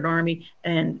Confederate Army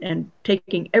and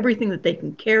taking everything that they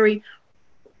can carry,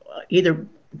 either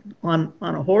on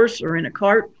a horse or in a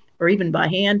cart or even by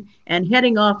hand, and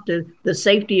heading off to the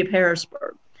safety of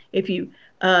Harrisburg. If you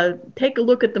take a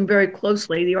look at them very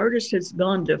closely, the artist has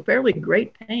gone to fairly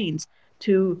great pains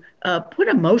to put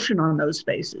emotion on those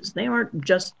faces. They aren't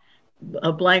just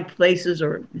blank faces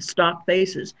or stock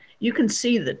faces. You can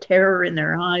see the terror in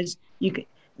their eyes.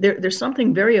 there's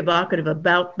something very evocative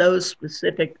about those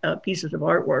specific pieces of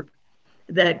artwork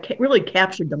that really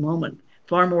captured the moment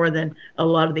far more than a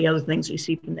lot of the other things you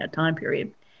see from that time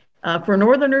period. For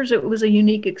Northerners, it was a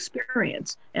unique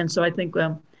experience, and so I think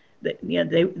they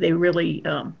really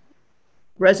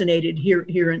resonated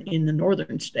here in the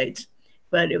northern states,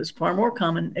 but it was far more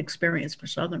common experience for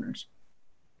Southerners.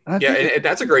 Yeah, and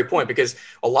that's a great point, because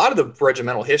a lot of the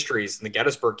regimental histories in the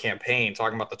Gettysburg campaign,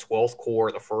 talking about the 12th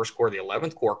Corps, the 1st Corps, the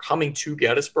 11th Corps coming to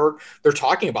Gettysburg, they're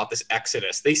talking about this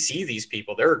exodus. They see these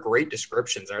people. There are great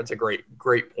descriptions there. It's a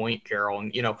great point, Carol.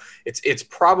 And, it's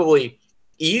probably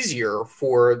easier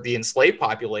for the enslaved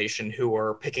population who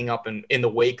are picking up in the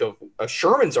wake of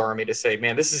Sherman's army to say,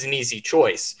 man, this is an easy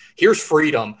choice. Here's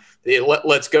freedom.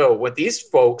 Let's go. With these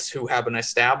folks who have an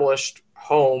established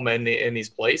home in these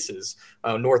places,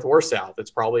 north or south,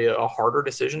 it's probably a harder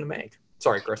decision to make.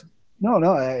 Sorry, Chris. No,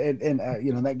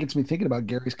 and that gets me thinking about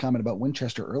Gary's comment about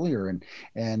Winchester earlier,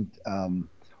 and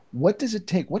what does it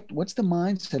take? What's the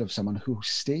mindset of someone who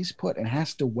stays put and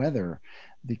has to weather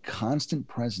the constant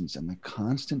presence and the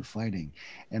constant fighting,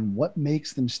 and what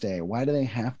makes them stay? Why do they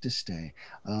have to stay?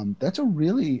 That's a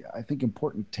really, I think,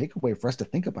 important takeaway for us to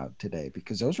think about today,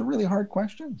 because those are really hard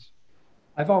questions.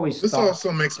 This also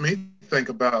makes me think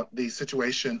about the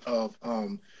situation of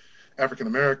African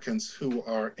Americans who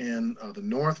are in the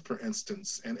North, for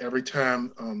instance, and every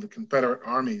time the Confederate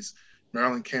armies,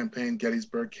 Maryland campaign,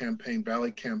 Gettysburg campaign,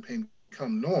 Valley campaign,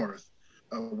 come north,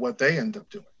 what they end up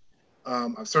doing.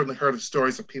 I've certainly heard of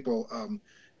stories of people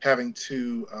having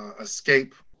to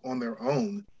escape on their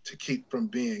own to keep from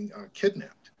being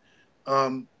kidnapped.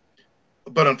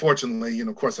 But unfortunately,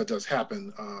 of course, that does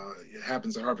happen. It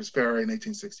happens at Harper's Ferry in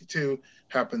 1862,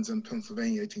 happens in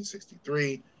Pennsylvania,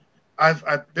 1863.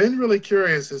 I've been really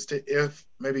curious as to if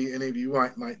maybe any of you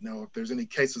might know if there's any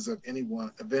cases of any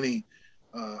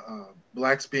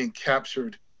blacks being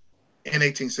captured in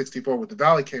 1864 with the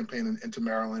Valley campaign into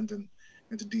Maryland and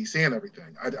into DC and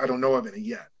everything. I don't know of any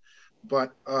yet,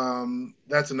 but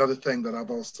that's another thing that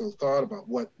I've also thought about,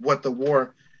 what the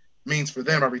war means for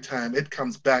them every time it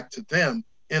comes back to them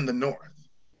in the North.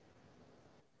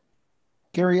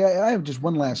 Gary, I have just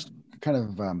one last kind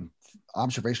of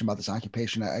observation about this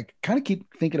occupation. I kind of keep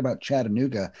thinking about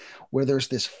Chattanooga, where there's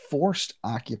this forced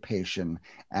occupation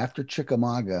after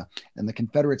Chickamauga, and the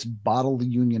Confederates bottle the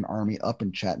Union Army up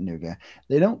in Chattanooga.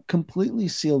 They don't completely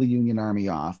seal the Union Army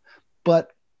off,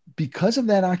 but because of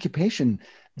that occupation,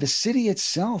 the city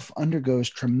itself undergoes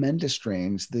tremendous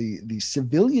strains. The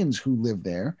civilians who live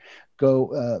there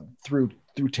go through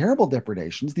terrible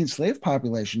depredations. The enslaved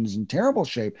population is in terrible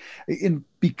shape,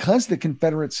 because the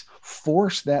Confederates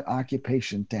forced that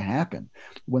occupation to happen.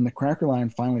 When the Cracker Line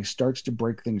finally starts to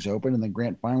break things open, and then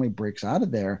Grant finally breaks out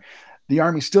of there, the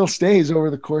Army still stays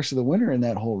over the course of the winter in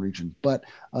that whole region. But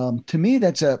to me,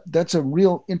 that's a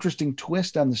real interesting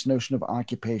twist on this notion of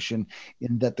occupation,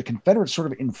 in that the Confederates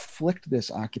sort of inflict this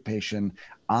occupation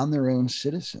on their own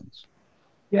citizens.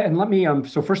 Yeah, and let me,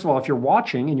 so first of all, if you're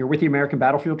watching and you're with the American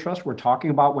Battlefield Trust, we're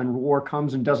talking about when war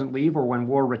comes and doesn't leave, or when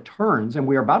war returns, and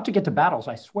we're about to get to battles,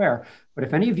 I swear. But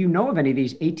if any of you know of any of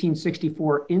these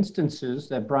 1864 instances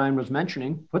that Bryan was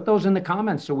mentioning, put those in the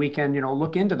comments so we can,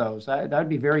 look into those. That'd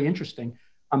be very interesting.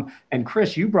 And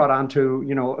Chris, you brought on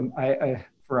to,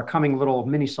 for a coming little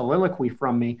mini soliloquy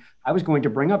from me, I was going to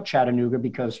bring up Chattanooga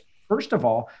because, first of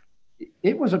all,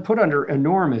 it was put under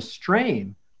enormous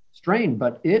strain,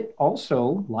 but it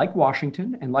also, like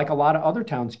Washington and like a lot of other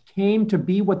towns, came to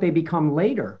be what they become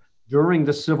later during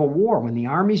the Civil War. When the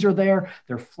armies are there,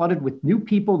 they're flooded with new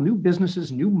people, new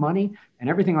businesses, new money, and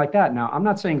everything like that. Now, I'm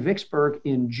not saying Vicksburg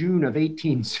in June of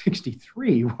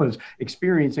 1863 was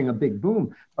experiencing a big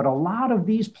boom, but a lot of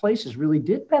these places really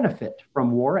did benefit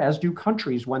from war, as do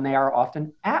countries when they are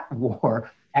often at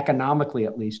war, economically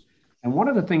at least. And one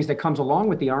of the things that comes along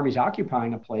with the armies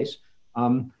occupying a place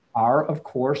are, of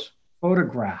course,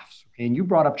 photographs. Okay? And you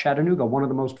brought up Chattanooga, one of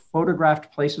the most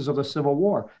photographed places of the Civil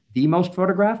War. The most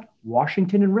photographed,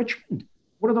 Washington and Richmond.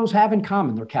 What do those have in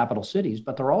common? They're capital cities,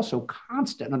 but they're also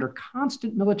under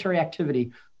constant military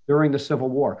activity during the Civil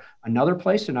War. Another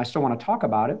place, and I still want to talk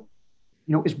about it,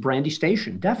 is Brandy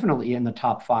Station, definitely in the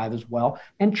top 5 as well,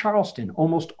 and Charleston,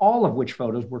 almost all of which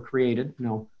photos were created,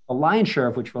 the lion's share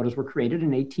of which photos were created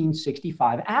in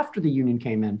 1865 after the Union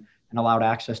came in and allowed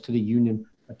access to the Union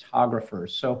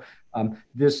photographers. So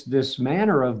this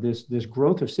manner of this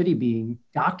growth of city being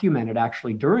documented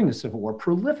actually during the Civil War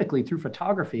prolifically through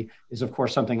photography is, of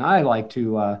course, something I like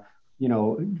to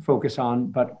focus on.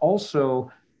 But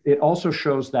also, it also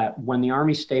shows that when the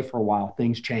armies stay for a while,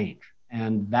 things change,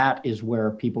 and that is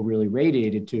where people really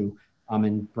radiated to.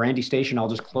 And Brandy Station, I'll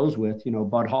just close with,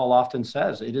 Bud Hall often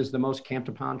says it is the most camped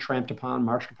upon, tramped upon,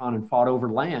 marched upon, and fought over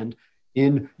land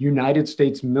in United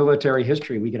States military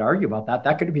history. We could argue about that.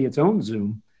 That could be its own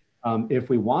Zoom if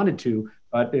we wanted to,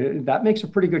 but that makes a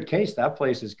pretty good case. That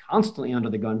place is constantly under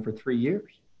the gun for 3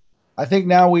 years. I think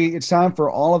now it's time for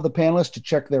all of the panelists to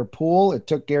check their pool. It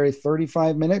took Garry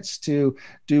 35 minutes to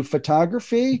do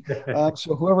photography.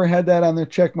 So whoever had that on their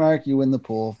check mark, you win the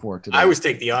pool for today. I always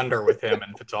take the under with him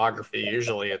in photography.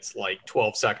 Usually it's like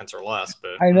 12 seconds or less.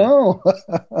 But I know.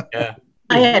 Yeah.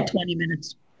 I had 20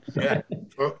 minutes. Yeah.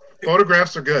 Well,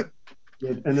 photographs are good.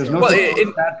 And there's no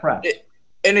bad press.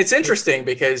 And it's interesting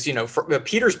because,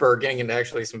 Petersburg, getting into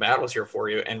actually some battles here for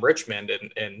you, and Richmond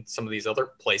and some of these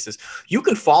other places, you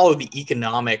can follow the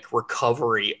economic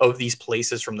recovery of these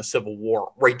places from the Civil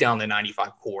War right down the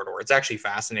 95 corridor. It's actually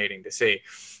fascinating to see.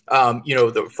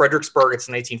 The Fredericksburg, it's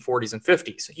the 1940s and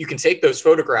 50s. You can take those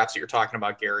photographs that you're talking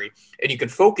about, Garry, and you can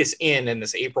focus in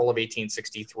this April of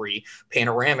 1863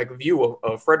 panoramic view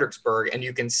of Fredericksburg, and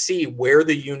you can see where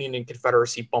the Union and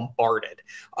Confederacy bombarded.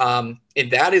 And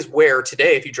that is where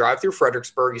today, if you drive through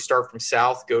Fredericksburg, you start from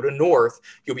south, go to north,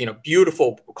 you'll be in a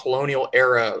beautiful colonial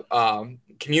era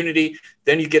community.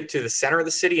 Then you get to the center of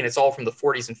the city, and it's all from the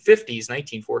 40s and 50s,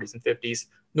 1940s and 50s,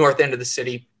 north end of the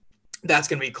city. That's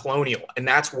going to be colonial. And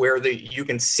that's where you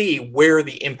can see where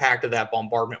the impact of that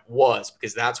bombardment was,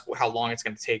 because that's how long it's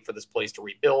going to take for this place to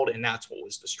rebuild. And that's what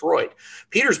was destroyed.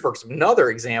 Petersburg's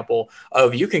another example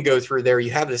of, you can go through there.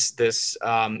 You have this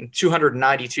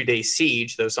 292-day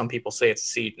siege, though some people say it's a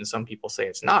siege and some people say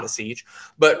it's not a siege.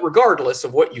 But regardless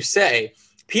of what you say,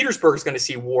 Petersburg is going to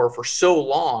see war for so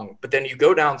long, but then you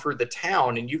go down through the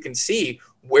town and you can see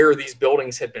where these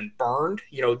buildings had been burned.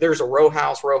 There's a no row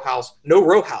house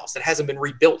that hasn't been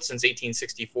rebuilt since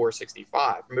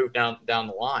 1864-65, moved down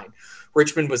the line.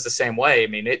 Richmond was the same way. I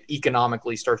mean, it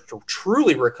economically starts to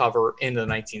truly recover in the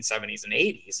 1970s and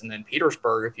 80s. And then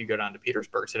Petersburg, if you go down to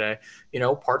Petersburg today,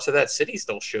 parts of that city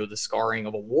still show the scarring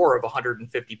of a war of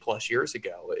 150 plus years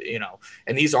ago,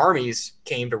 and these armies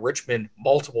came to Richmond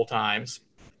multiple times,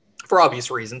 for obvious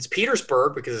reasons.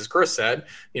 Petersburg, because as Chris said,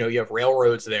 you have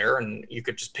railroads there, and you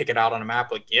could just pick it out on a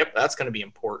map like, yep, that's going to be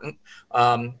important.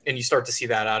 And you start to see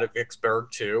that out of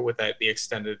Vicksburg too, with the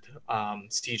extended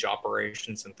siege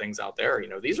operations and things out there.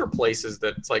 These are places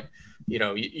that it's like,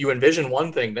 you envision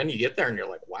one thing, then you get there and you're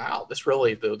like, wow, this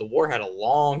really, the war had a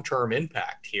long-term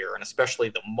impact here, and especially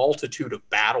the multitude of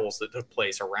battles that took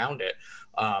place around it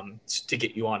to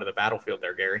get you onto the battlefield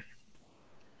there, Garry.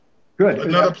 Good.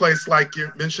 Another place like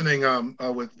you're mentioning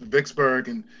with Vicksburg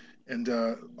and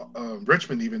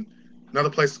Richmond, even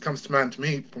another place that comes to mind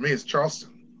for me is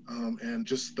Charleston, and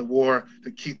just the war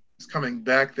that keeps coming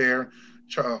back there.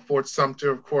 Fort Sumter,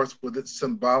 of course, with its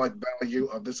symbolic value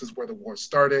of this is where the war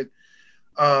started,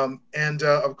 and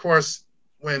of course,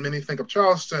 when many think of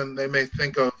Charleston, they may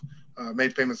think of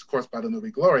made famous, of course, by the movie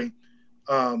Glory,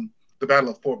 the Battle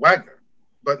of Fort Wagner,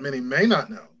 but many may not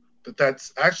know that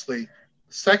that's actually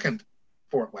the second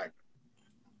Fort Wagner.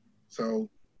 So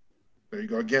there you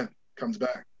go again. Comes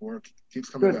back. War keeps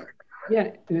coming back.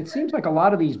 Yeah, and it seems like a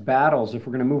lot of these battles, if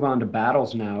we're going to move on to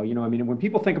battles now, when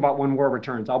people think about when war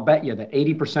returns, I'll bet you that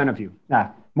 80% of you,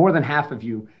 more than half of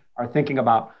you, are thinking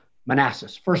about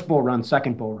Manassas, first Bull Run,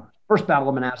 second Bull Run, first Battle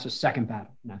of Manassas, second Battle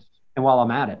of Manassas. And while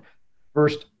I'm at it,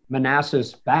 first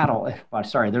Manassas battle,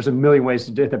 there's a million ways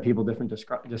to do it that people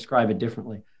describe it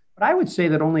differently. But I would say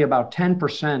that only about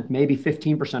 10%, maybe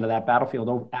 15% of that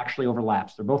battlefield actually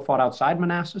overlaps. They're both fought outside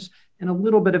Manassas, and a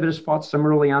little bit of it is fought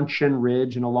similarly on Chin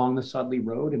Ridge and along the Sudley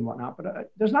Road and whatnot. But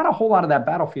there's not a whole lot of that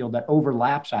battlefield that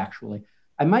overlaps, actually.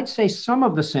 I might say some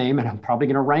of the same, and I'm probably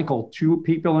going to rankle two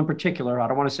people in particular. I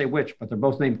don't want to say which, but they're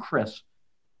both named Chris.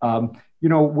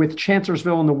 With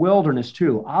Chancellorsville in the wilderness,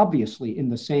 too, obviously in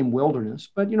the same wilderness.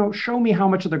 But, show me how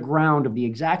much of the ground, of the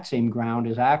exact same ground,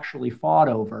 is actually fought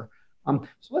over. So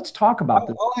let's talk about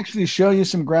this. I'll actually show you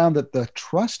some ground that the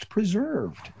trust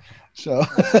preserved. So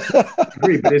I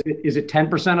agree, but is it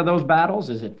 10% of those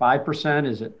battles? Is it 5%?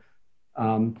 Is it?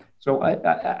 So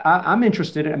I'm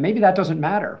interested in, maybe that doesn't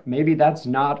matter. Maybe that's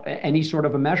not any sort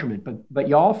of a measurement, but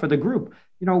y'all, for the group,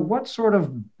 what sort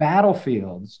of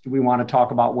battlefields do we want to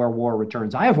talk about where war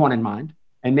returns? I have one in mind,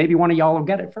 and maybe one of y'all will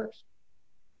get it first.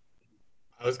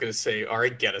 I was going to say, all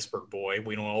right, Gettysburg, boy,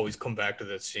 we don't always come back to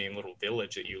that same little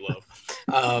village that you love.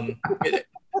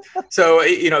 So,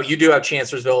 you do have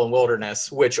Chancellorsville and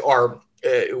Wilderness, which are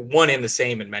one and the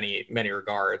same in many, many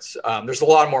regards. There's a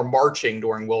lot more marching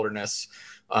during Wilderness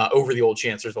over the old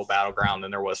Chancellorsville battleground than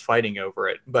there was fighting over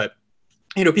it. But,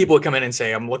 people would come in and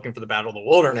say, I'm looking for the Battle of the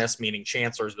Wilderness, meaning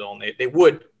Chancellorsville, and they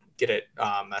would get it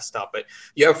messed up. But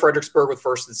you have Fredericksburg with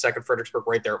 1st and 2nd Fredericksburg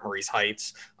right there at Maurice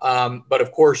Heights. But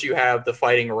of course, you have the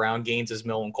fighting around Gaines's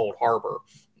Mill and Cold Harbor,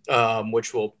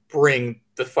 which will bring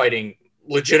the fighting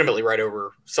legitimately right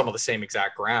over some of the same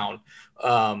exact ground,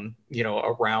 around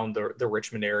the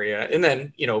Richmond area. And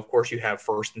then, of course, you have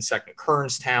 1st and 2nd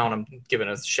Kernstown. I'm giving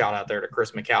a shout out there to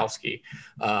Chris Mackowski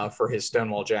for his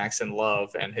Stonewall Jackson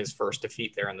love and his first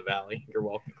defeat there in the Valley. You're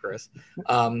welcome, Chris.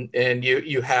 And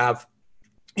you have,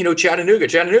 Chattanooga.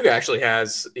 Chattanooga actually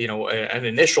has, an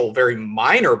initial very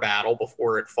minor battle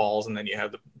before it falls, and then you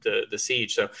have the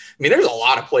siege. So, I mean, there's a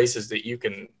lot of places that you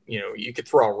can, you could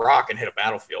throw a rock and hit a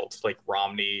battlefield, like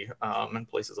Romney and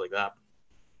places like that.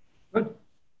 Good.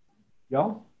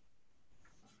 Y'all?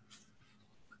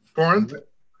 Corinth?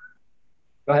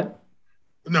 Go ahead.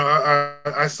 No,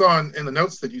 I saw in the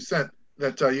notes that you sent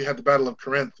that you had the Battle of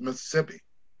Corinth, Mississippi,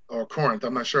 or Corinth.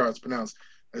 I'm not sure how it's pronounced.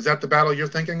 Is that the battle you're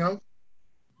thinking of?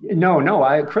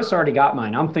 No, Chris already got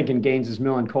mine. I'm thinking Gaines's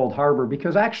Mill and Cold Harbor,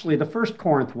 because actually the first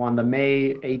Corinth one, the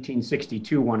May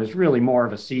 1862 one, is really more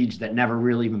of a siege that never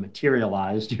really even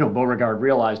materialized. Beauregard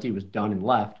realized he was done and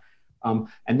left. And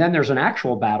then there's an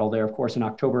actual battle there, of course, in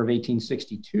October of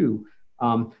 1862.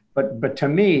 But to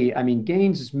me, I mean,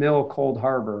 Gaines's Mill, Cold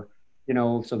Harbor,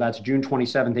 so that's June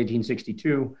 27th,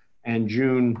 1862. And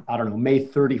May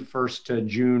 31st to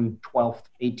June 12th,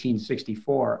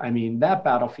 1864. I mean, that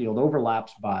battlefield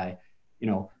overlaps by,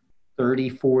 30,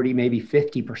 40, maybe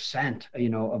 50%,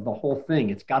 of the whole thing.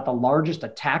 It's got the largest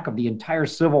attack of the entire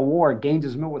Civil War.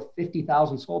 Gaines's Mill with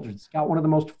 50,000 soldiers. It's got one of the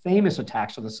most famous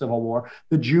attacks of the Civil War,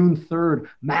 the June 3rd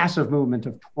massive movement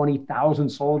of 20,000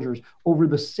 soldiers over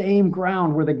the same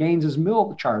ground where the Gaines's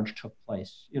Mill charge took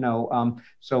place.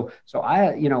 So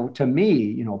I, to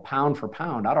me, pound for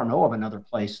pound, I don't know of another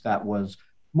place that was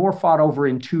more fought over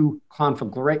in two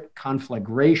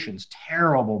conflagrations,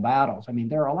 terrible battles. I mean,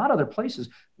 there are a lot of other places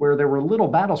where there were little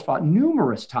battles fought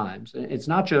numerous times. It's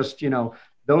not just,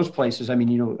 those places. I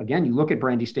mean, again, you look at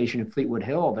Brandy Station and Fleetwood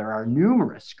Hill, there are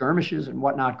numerous skirmishes and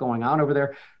whatnot going on over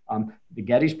there. The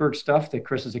Gettysburg stuff that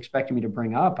Chris is expecting me to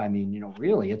bring up, I mean,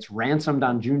 really, it's ransomed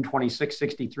on June 26,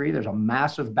 63. There's a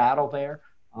massive battle there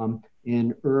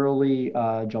in early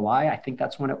July. I think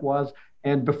that's when it was.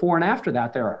 And before and after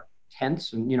that, there are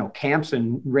tents and, camps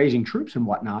and raising troops and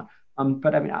whatnot.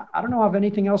 But I mean, I don't know of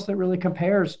anything else that really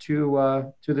compares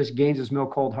to this Gaines's Mill,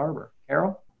 Cold Harbor.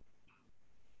 Carol?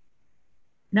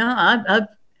 No, I've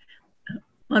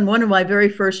on one of my very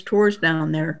first tours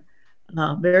down there,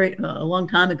 a long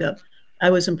time ago, I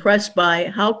was impressed by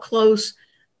how close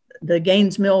the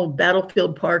Gaines Mill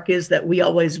Battlefield Park is that we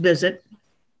always visit,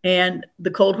 and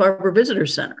the Cold Harbor Visitor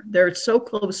Center. They're so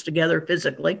close together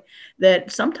physically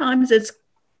that sometimes it's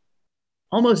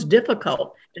almost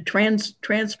difficult to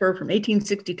transfer from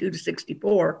 1862 to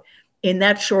 64 in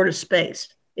that short a space.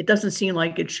 It doesn't seem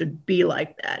like it should be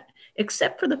like that,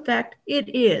 except for the fact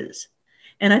it is.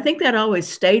 And I think that always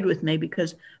stayed with me,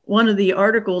 because one of the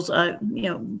articles, I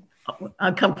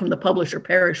come from the publisher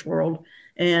parish world,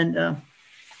 and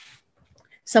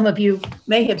some of you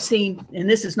may have seen, and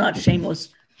this is not shameless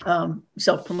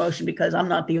self-promotion because I'm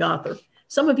not the author.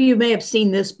 Some of you may have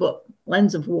seen this book,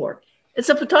 Lens of War. It's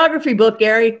a photography book,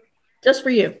 Gary, just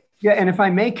for you. Yeah, and if I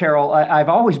may, Carol, I've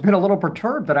always been a little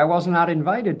perturbed that I was not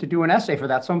invited to do an essay for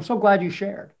that, so I'm so glad you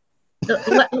shared.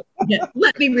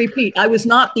 Let me repeat, I was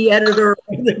not the editor.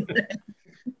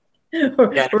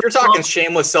 If you're talking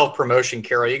shameless self-promotion,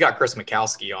 Carol, you got Chris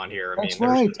Mackowski on here. That's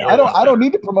right. I don't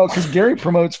need to promote because Gary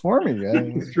promotes for me.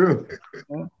 It's true.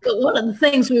 But one of the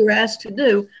things we were asked to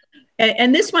do,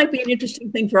 and this might be an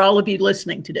interesting thing for all of you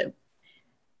listening to do,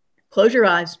 close your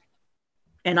eyes,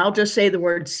 and I'll just say the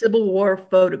word Civil War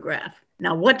photograph.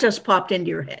 Now, what just popped into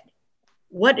your head?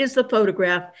 What is the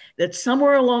photograph that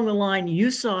somewhere along the line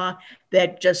you saw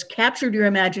that just captured your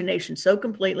imagination so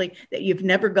completely that you've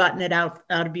never gotten it out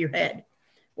of your head?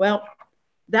 Well,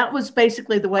 that was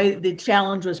basically the way the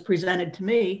challenge was presented to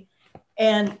me.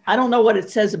 And I don't know what it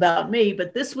says about me,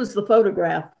 but this was the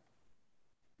photograph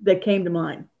that came to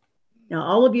mind. Now,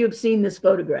 all of you have seen this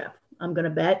photograph, I'm going to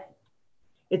bet.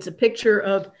 It's a picture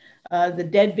of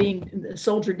the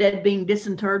soldier dead being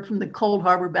disinterred from the Cold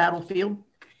Harbor battlefield.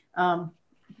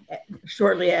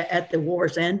 Shortly at the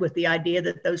war's end, with the idea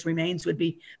that those remains would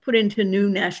be put into new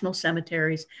national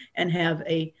cemeteries and have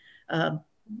a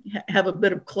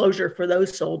bit of closure for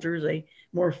those soldiers, a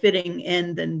more fitting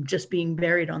end than just being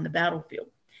buried on the battlefield.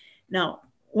 Now,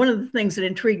 one of the things that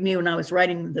intrigued me when I was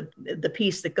writing the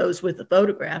piece that goes with the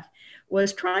photograph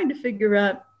was trying to figure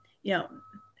out,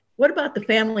 what about the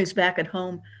families back at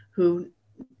home who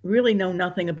really know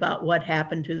nothing about what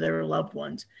happened to their loved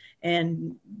ones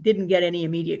and didn't get any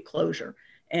immediate closure.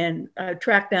 and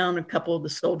tracked down a couple of the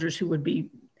soldiers who would be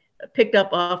picked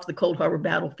up off the Cold Harbor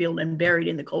battlefield and buried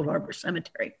in the Cold Harbor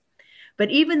Cemetery. But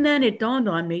even then it dawned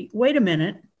on me, wait a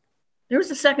minute, there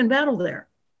was a second battle there.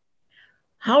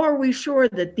 How are we sure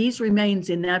that these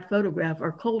remains in that photograph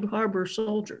are Cold Harbor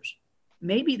soldiers?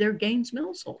 Maybe they're Gaines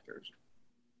Mill soldiers.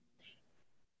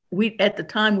 At the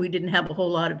time, we didn't have a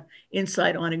whole lot of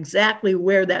insight on exactly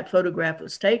where that photograph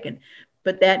was taken,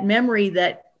 but that memory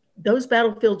that those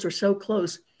battlefields are so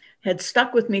close had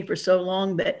stuck with me for so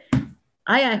long that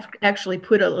I actually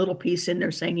put a little piece in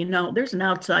there saying, there's an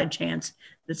outside chance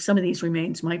that some of these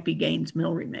remains might be Gaines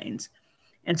Mill remains.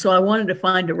 And so I wanted to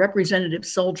find a representative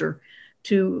soldier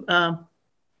to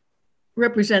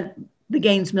represent the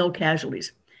Gaines Mill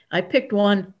casualties. I picked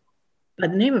one by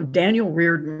the name of Daniel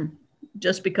Reardon,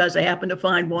 just because I happened to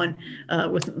find one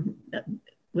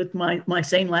with my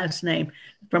same last name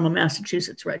from a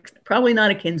Massachusetts regiment. Probably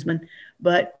not a kinsman,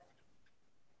 but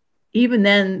even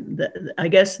then, I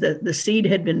guess the seed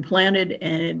had been planted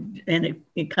and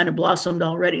it kind of blossomed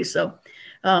already. So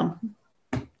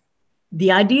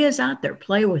the idea is out there,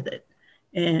 play with it.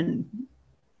 And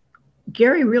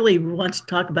Garry really wants to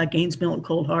talk about Gaines Mill and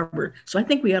Cold Harbor, so I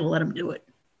think we ought to let him do it.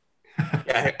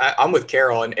 Yeah, I'm with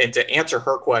Carol, and to answer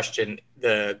her question,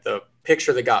 the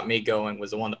picture that got me going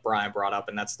was the one that Bryan brought up,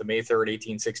 and that's the May 3rd,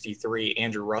 1863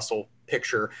 Andrew Russell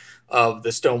picture of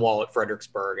the stone wall at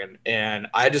Fredericksburg, and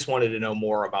I just wanted to know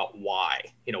more about why.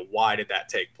 Why did that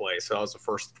take place? So that was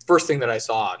the first thing that I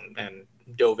saw and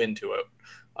dove into it,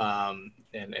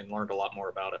 and learned a lot more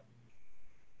about it.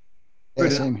 Yeah,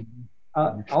 same.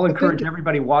 I'll encourage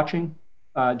everybody watching.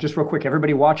 Just real quick,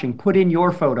 everybody watching, put in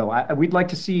your photo. We'd like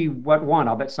to see what one.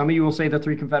 I'll bet some of you will say the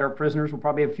 3 Confederate prisoners. We'll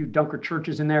probably have a few Dunker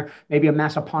churches in there, maybe a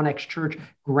Massaponax church,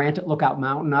 Grant at Lookout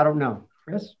Mountain. I don't know.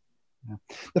 Chris? Yeah.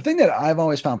 The thing that I've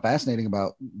always found fascinating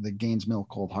about the Gaines Mill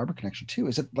Cold Harbor connection too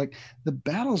is that the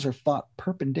battles are fought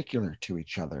perpendicular to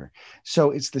each other.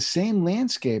 So it's the same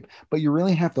landscape, but you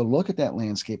really have to look at that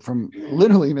landscape from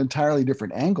literally an entirely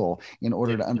different angle in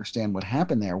order to understand what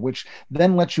happened there, which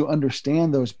then lets you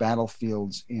understand those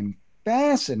battlefields in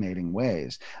fascinating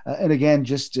ways. And again,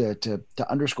 just to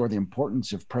underscore the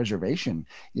importance of preservation,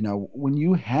 when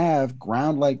you have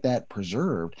ground like that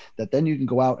preserved, that then you can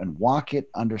go out and walk it,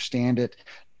 understand it,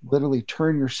 literally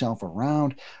turn yourself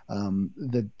around.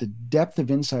 The depth of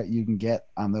insight you can get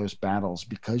on those battles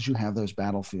because you have those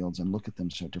battlefields and look at them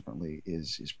so differently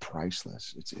is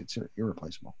priceless. It's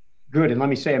irreplaceable. Good. And let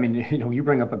me say, you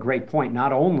bring up a great point.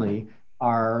 Not only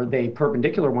are they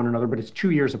perpendicular one another, but it's 2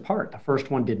 years apart. The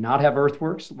first one did not have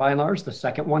earthworks by and large. The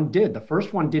second one did. The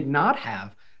first one did not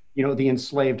have, the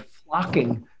enslaved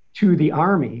flocking to the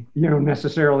army,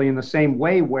 necessarily in the same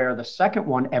way, where the second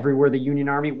one, everywhere the Union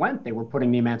Army went, they were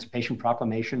putting the Emancipation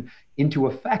Proclamation into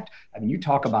effect. You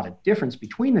talk about a difference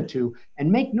between the two,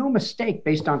 and make no mistake,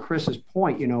 based on Chris's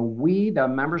point, we, the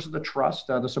members of the trust,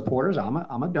 the supporters, I'm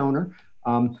a donor,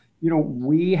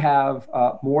 we have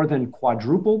more than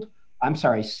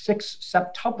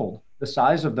sextupled the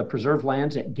size of the preserved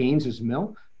lands at Gaines's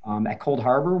Mill. At Cold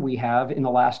Harbor, we have in the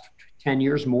last 10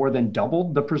 years more than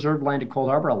doubled the preserved land at Cold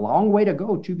Harbor. A long way to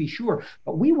go, to be sure,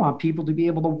 but we want people to be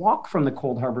able to walk from the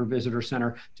Cold Harbor Visitor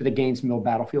Center to the Gaines Mill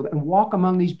battlefield and walk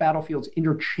among these battlefields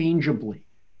interchangeably.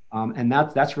 And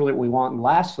that's really what we want. And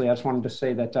lastly, I just wanted to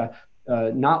say that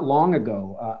not long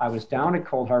ago, I was down at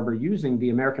Cold Harbor using the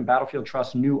American Battlefield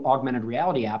Trust new augmented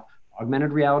reality app.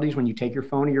 Augmented reality is when you take your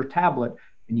phone or your tablet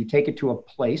and you take it to a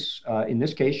place, in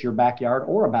this case, your backyard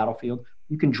or a battlefield,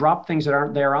 you can drop things that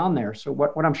aren't there on there. So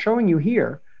what I'm showing you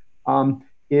here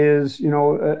is,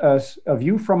 a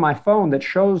view from my phone that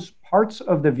shows parts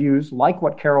of the views like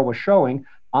what Carol was showing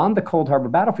on the Cold Harbor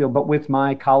battlefield, but with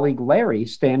my colleague Larry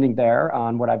standing there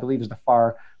on what I believe is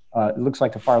it looks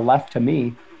like the far left to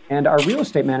me. And our real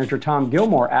estate manager, Tom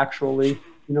Gilmore, actually,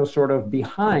 sort of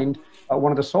behind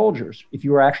one of the soldiers. If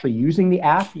you were actually using the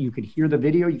app, you could hear the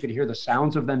video, you could hear the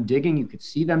sounds of them digging, you could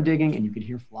see them digging, and you could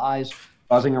hear flies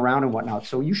buzzing around and whatnot.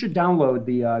 So you should download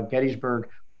the Gettysburg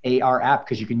AR app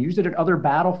because you can use it at other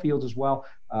battlefields as well.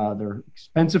 They're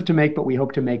expensive to make, but we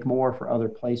hope to make more for other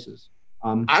places.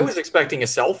 I was expecting a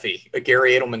selfie, a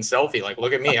Garry Adelman selfie. Like,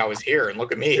 look at me, I was here, and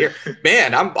look at me here.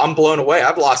 Man, I'm blown away.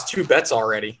 I've lost 2 bets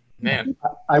already. Man,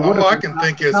 all I can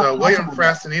think is William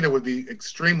Frastinita would be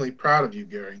extremely proud of you,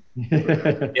 Garry.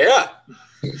 Yeah.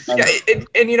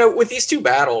 And with these 2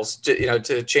 battles,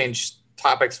 to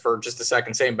topics for just a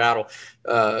second, same battles,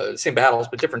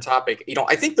 but different topic.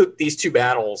 I think that these two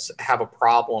battles have a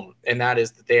problem, and that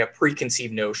is that they have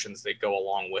preconceived notions that go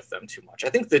along with them too much. I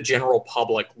think the general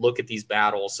public look at these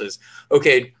battles as,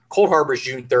 okay, Cold Harbor is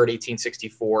June 3rd,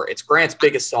 1864. It's Grant's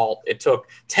big assault. It took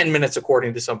 10 minutes,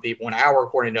 according to some people, an hour,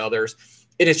 according to others.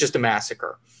 It is just a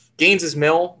massacre. Gaines's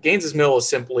Mill is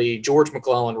simply George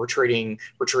McClellan retreating,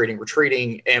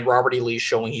 and Robert E. Lee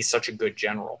showing he's such a good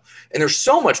general. And there's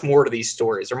so much more to these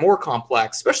stories. They're more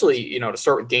complex, especially, to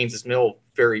start with Gaines's Mill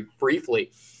very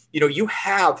briefly. You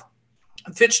have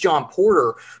FitzJohn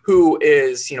Porter, who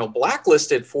is,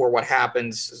 blacklisted for what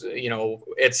happens,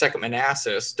 at Second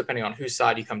Manassas, depending on whose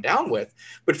side you come down with.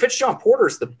 But FitzJohn Porter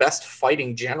is the best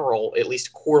fighting general, at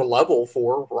least corps level,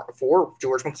 for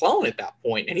George McClellan at that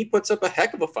point. And he puts up a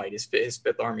heck of a fight, his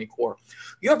Fifth Army Corps.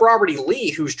 You have Robert E. Lee,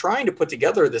 who's trying to put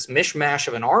together this mishmash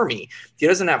of an army. He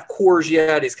doesn't have corps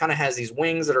yet. He kind of has these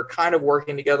wings that are kind of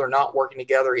working together, not working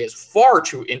together. He has far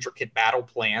too intricate battle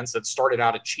plans that started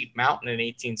out at Cheat Mountain in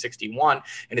 1861.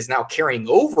 And is now carrying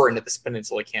over into this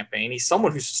Peninsula campaign. He's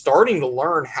someone who's starting to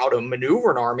learn how to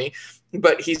maneuver an army,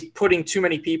 but he's putting too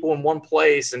many people in one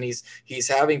place, and he's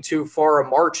having too far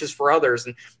marches for others.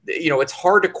 And, it's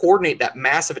hard to coordinate that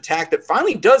massive attack that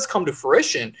finally does come to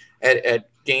fruition at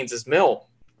Gaines's Mill.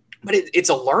 But it's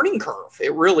a learning curve.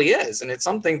 It really is. And it's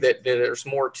something that there's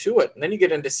more to it. And then you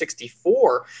get into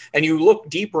 64 and you look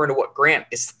deeper into what Grant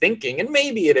is thinking. And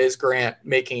maybe it is Grant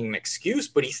making an excuse,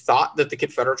 but he thought that the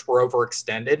Confederates were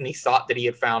overextended, and he thought that he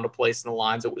had found a place in the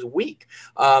lines that was weak.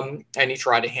 And he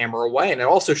tried to hammer away. And it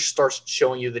also starts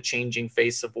showing you the changing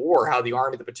face of war, how the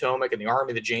Army of the Potomac and the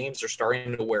Army of the James are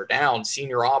starting to wear down.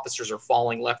 Senior officers are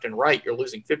falling left and right. You're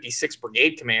losing 56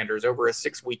 brigade commanders over a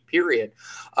 6-week period.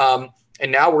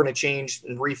 And now we're going to change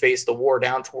and reface the war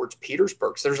down towards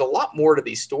Petersburg. So there's a lot more to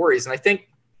these stories. And I think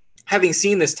having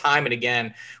seen this time and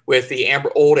again with the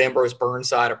old Ambrose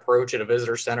Burnside approach at a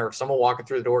visitor center, if someone walking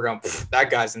through the door going, that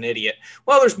guy's an idiot.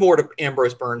 Well, there's more to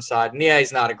Ambrose Burnside. And yeah,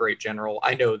 he's not a great general.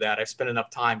 I know that. I've spent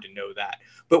enough time to know that.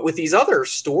 But with these other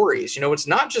stories, it's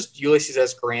not just Ulysses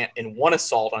S. Grant in one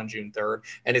assault on June 3rd,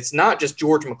 and it's not just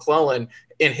George McClellan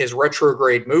in his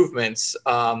retrograde movements,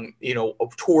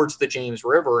 towards the James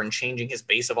River and changing his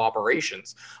base of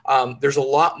operations. There's a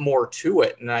lot more to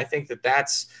it. And I think that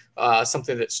that's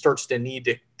something that starts to need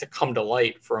to come to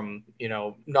light from,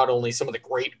 not only some of the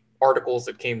great articles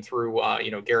that came through,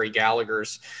 Gary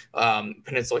Gallagher's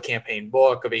Peninsula Campaign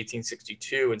book of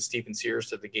 1862 and Stephen Sears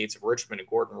to the Gates of Richmond and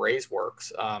Gordon Ray's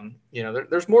works.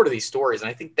 There's more to these stories. And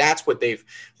I think that's what they've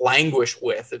languished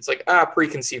with. It's like,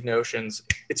 preconceived notions.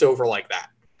 It's over like that.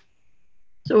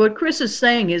 So what Chris is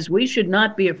saying is we should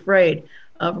not be afraid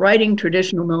of writing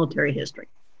traditional military history.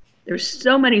 There's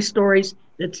so many stories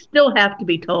that still have to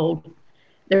be told.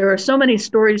 There are so many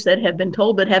stories that have been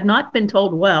told but have not been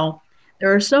told well.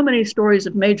 There are so many stories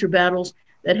of major battles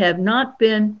that have not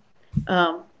been,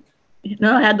 not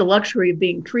had the luxury of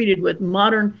being treated with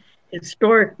modern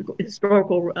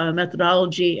historical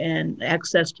methodology and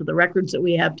access to the records that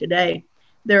we have today.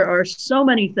 There are so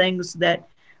many things that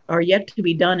are yet to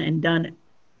be done and done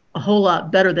a whole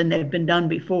lot better than they've been done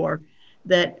before,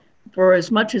 that for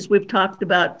as much as we've talked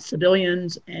about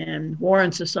civilians and war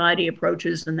and society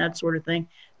approaches and that sort of thing,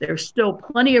 there's still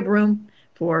plenty of room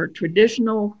for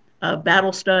traditional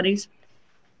battle studies.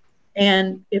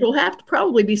 And it'll have to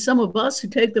probably be some of us who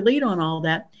take the lead on all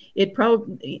that.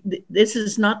 This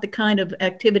is not the kind of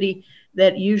activity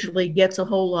that usually gets a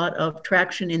whole lot of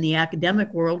traction in the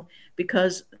academic world,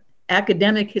 because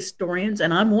academic historians,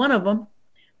 and I'm one of them,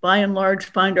 by and large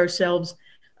find ourselves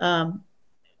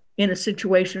in a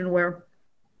situation where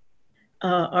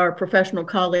our professional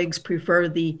colleagues prefer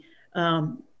the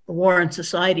war and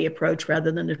society approach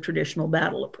rather than the traditional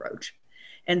battle approach.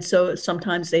 And so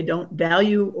sometimes they don't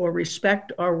value or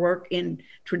respect our work in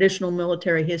traditional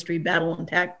military history, battle and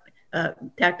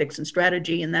tactics and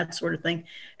strategy and that sort of thing,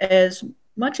 as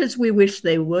much as we wish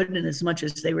they would and as much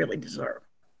as they really deserve.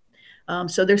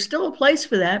 So there's still a place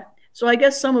for that. So I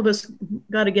guess some of us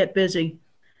got to get busy.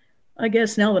 I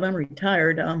guess now that I'm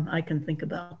retired, I can think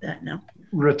about that now.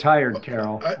 Retired,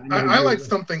 Carol. I like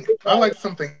something. I like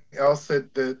something else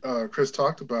that Chris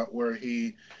talked about, where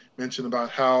he mentioned about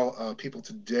how people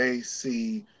today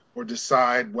see or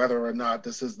decide whether or not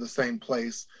this is the same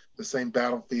place, the same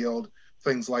battlefield,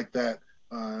 things like that.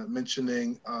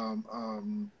 Mentioning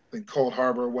the Cold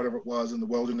Harbor, whatever it was in the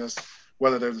wilderness,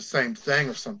 whether they're the same thing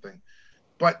or something.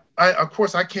 But of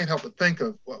course, I can't help but think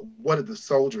of what did the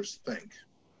soldiers think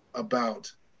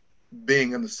about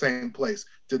being in the same place?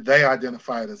 Did they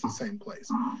identify it as the same place?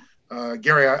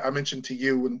 Gary, I mentioned to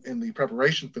you in the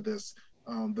preparation for this,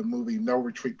 the movie No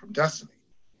Retreat from Destiny.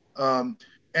 And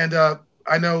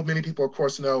I know many people, of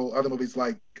course, know other movies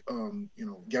like,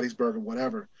 Gettysburg or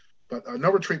whatever, but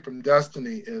No Retreat from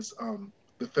Destiny is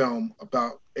the film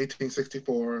about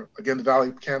 1864, again, the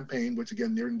Valley Campaign, which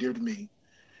again, near and dear to me.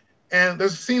 And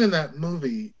there's a scene in that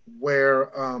movie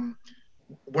where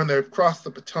when they've crossed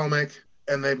the Potomac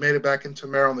and they've made it back into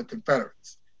Maryland, the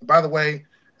Confederates. And by the way,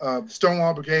 the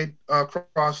Stonewall Brigade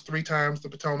crossed 3 times the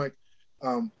Potomac.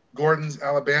 Gordon's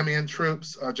Alabamian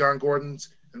troops, John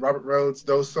Gordon's and Robert Rhodes,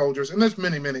 those soldiers, and there's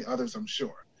many, many others, I'm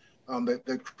sure,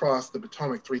 that crossed the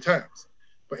Potomac 3 times.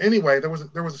 But anyway, there was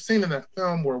a scene in that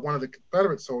film where one of the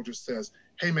Confederate soldiers says,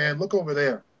 "Hey man, look over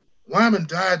there. Lyman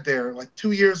died there like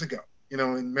 2 years ago,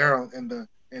 in Maryland and the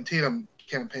Antietam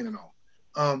campaign and all.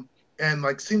 And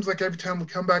like seems like every time we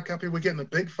come back up here, we get in a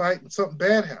big fight and something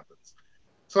bad happens."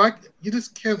 So you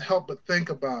just can't help but think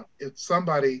about if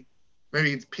somebody,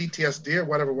 maybe it's PTSD or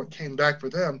whatever, what came back for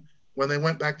them when they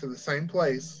went back to the same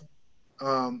place,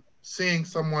 seeing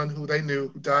someone who they knew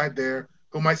who died there,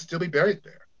 who might still be buried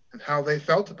there, and how they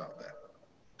felt about that.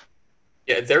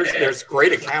 Yeah, there's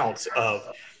great accounts of,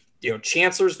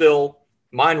 Chancellorsville,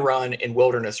 Mine Run, and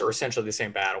Wilderness are essentially the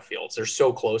same battlefields. They're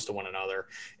so close to one another.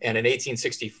 And in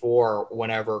 1864,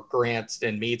 whenever Grant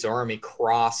and Meade's army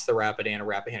crossed the Rapidan and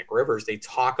Rappahannock rivers, they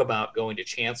talk about going to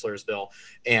Chancellorsville,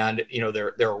 and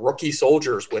there are rookie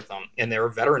soldiers with them, and there are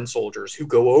veteran soldiers who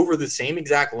go over the same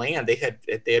exact land. They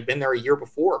had been there a year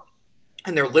before.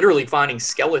 And they're literally finding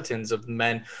skeletons of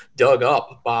men dug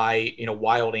up by,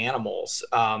 wild animals.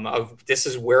 This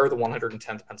is where the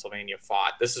 110th Pennsylvania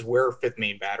fought. This is where 5th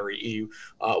Maine Battery EU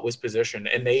was positioned.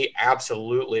 And they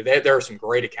absolutely, there are some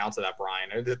great accounts of that, Brian.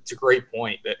 It's a great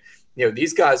point that,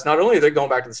 these guys, not only are they going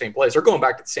back to the same place, they're going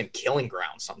back to the same killing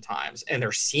ground sometimes. And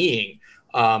they're seeing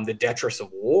the detritus of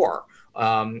war.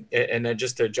 And then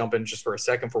just to jump in just for a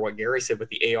second for what Garry said with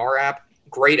the AR app,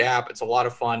 great app. It's a lot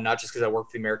of fun, not just because I work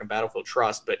for the American Battlefield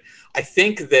Trust, but I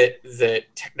think that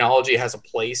technology has a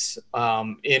place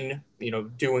in,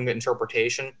 doing the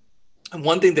interpretation. And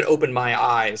one thing that opened my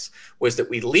eyes was that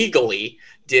we legally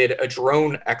did a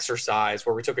drone exercise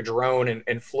where we took a drone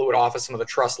and flew it off of some of the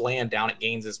trust land down at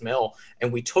Gaines's Mill.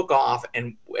 And we took off,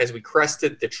 and as we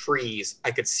crested the trees,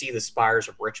 I could see the spires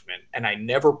of Richmond. And I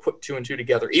never put 2 and 2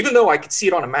 together, even though I could see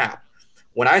it on a map.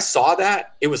 When I saw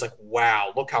that, it was like,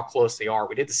 wow, look how close they are.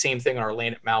 We did the same thing on our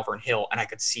land at Malvern Hill, and I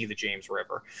could see the James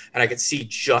River, and I could see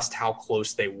just how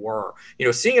close they were.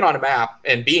 Seeing it on a map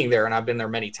and being there, and I've been there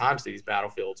many times to these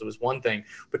battlefields, it was one thing,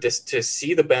 but to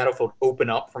see the battlefield open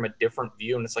up from a different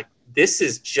view, and it's like, this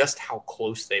is just how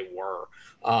close they were.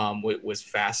 It was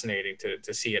fascinating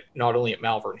to see it not only at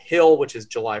Malvern Hill, which is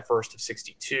July 1st of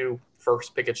 62,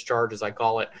 first Pickett's Charge, as I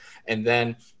call it, and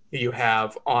then you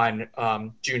have on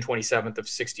June 27th of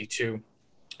 62,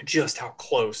 just how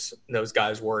close those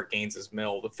guys were at Gaines's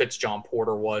Mill. The Fitz-John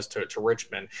Porter was to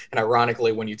Richmond. And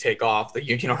ironically, when you take off, the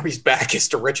Union Army's back is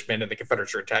to Richmond and the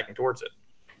Confederates are attacking towards it.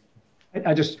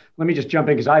 Let me just jump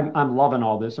in because I'm loving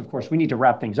all this. Of course, we need to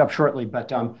wrap things up shortly, but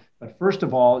first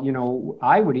of all,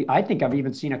 I think I've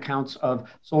even seen accounts of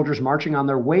soldiers marching on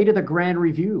their way to the Grand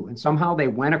Review, and somehow they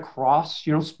went across,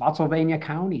 Spotsylvania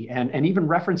County, and even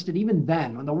referenced it even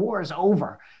then when the war is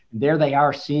over. And there they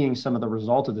are seeing some of the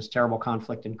result of this terrible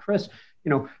conflict. And Chris,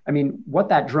 what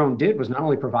that drone did was not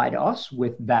only provide us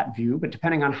with that view, but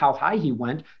depending on how high he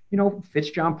went,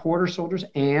 Fitz-John Porter soldiers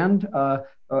and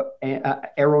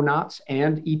aeronauts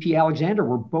and E.P. Alexander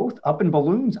were both up in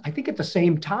balloons, I think at the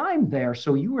same time there.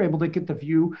 So you were able to get the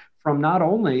view from not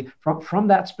only from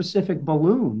that specific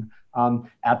balloon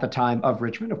at the time of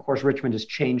Richmond. Of course, Richmond has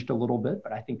changed a little bit,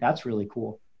 but I think that's really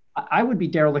cool. I would be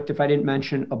derelict if I didn't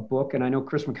mention a book, and I know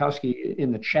Chris Mackowski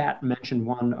in the chat mentioned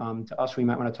one to us we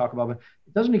might want to talk about, but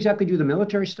it doesn't exactly do the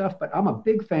military stuff, but I'm a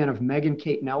big fan of Megan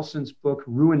Kate Nelson's book,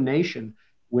 Ruined Nation,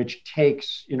 which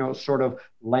takes, sort of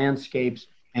landscapes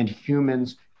and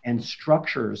humans and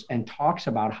structures and talks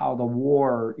about how the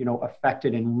war,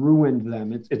 affected and ruined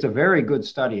them. It's a very good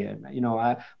study. And,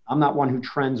 I'm not one who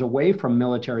trends away from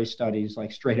military studies,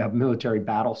 like straight up military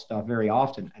battle stuff very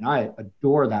often. And I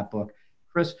adore that book.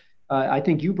 Chris, I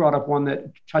think you brought up one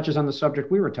that touches on the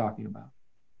subject we were talking about.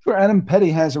 Sure. Adam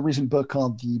Petty has a recent book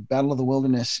called The Battle of the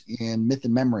Wilderness in Myth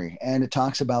and Memory, and it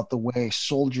talks about the way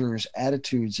soldiers'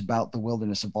 attitudes about the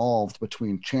wilderness evolved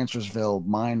between Chancellorsville,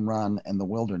 Mine Run, and the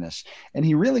wilderness. And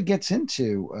he really gets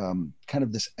into kind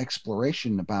of this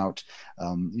exploration about,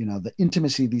 the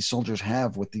intimacy these soldiers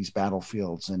have with these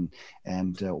battlefields and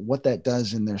what that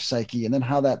does in their psyche, and then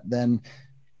how that then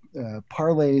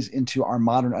parlays into our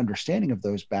modern understanding of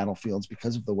those battlefields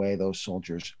because of the way those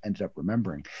soldiers ended up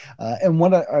remembering. And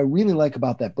what I really like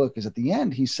about that book is at the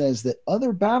end, he says that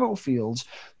other battlefields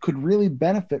could really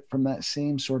benefit from that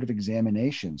same sort of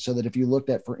examination. So that if you looked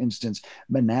at, for instance,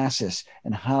 Manassas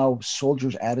and how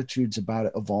soldiers' attitudes about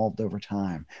it evolved over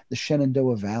time, the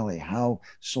Shenandoah Valley, how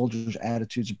soldiers'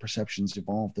 attitudes and perceptions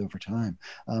evolved over time.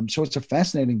 So it's a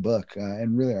fascinating book,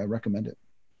 and really I recommend it.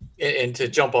 And to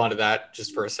jump onto that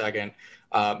just for a second,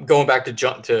 going back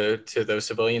to those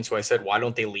civilians who I said, why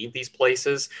don't they leave these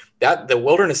places? That the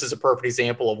wilderness is a perfect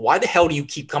example of why the hell do you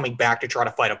keep coming back to try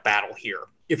to fight a battle here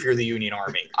if you're the Union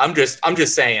Army? I'm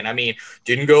just saying. I mean,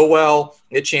 didn't go well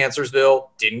at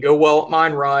Chancellorsville, didn't go well at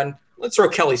Mine Run. Let's throw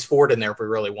Kelly's Ford in there if we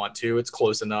really want to. It's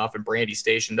close enough. And Brandy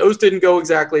Station, those didn't go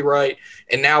exactly right.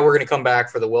 And now we're going to come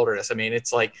back for the wilderness. I mean,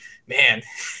 it's like, man,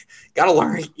 gotta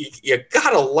learn. You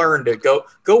gotta learn to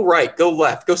go right, go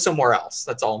left, go somewhere else.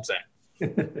 That's all I'm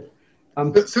saying.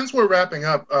 Since we're wrapping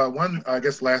up, one, I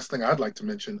guess, last thing I'd like to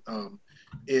mention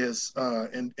is,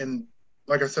 and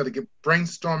like I said, to get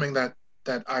brainstorming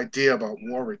that idea about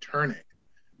war returning.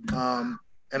 And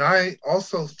I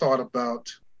also thought about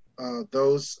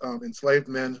those enslaved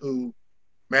men who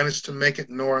managed to make it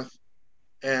north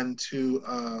and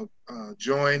to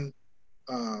join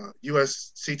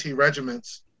USCT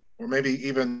regiments, or maybe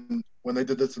even when they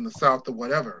did this in the South or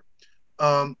whatever.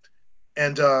 And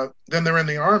then they're in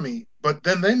the Army, but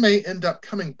then they may end up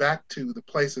coming back to the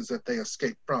places that they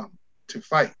escaped from to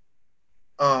fight.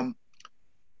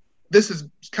 This is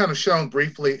kind of shown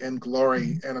briefly in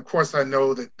Glory. And of course, I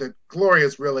know that Glory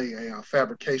is really a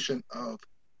fabrication of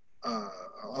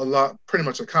pretty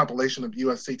much a compilation of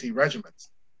USCT regiments.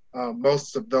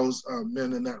 Most of those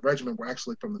men in that regiment were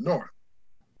actually from the North.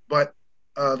 But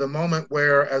the moment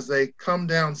where, as they come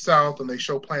down south and they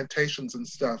show plantations and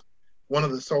stuff, one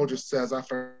of the soldiers says, "I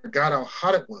forgot how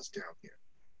hot it was down here."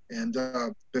 And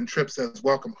then Tripp says,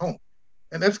 "Welcome home."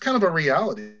 And that's kind of a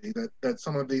reality that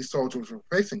some of these soldiers were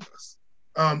facing this.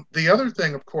 The other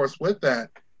thing, of course, with that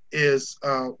is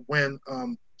when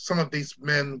some of these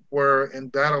men were in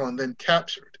battle and then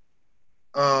captured.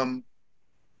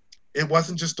 It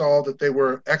wasn't just all that they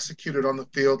were executed on the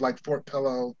field like Fort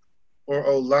Pillow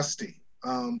or Lusty,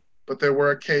 but there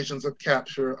were occasions of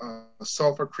capture,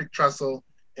 Sulphur Creek Trestle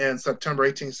in September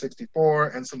 1864,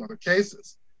 and some other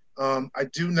cases. I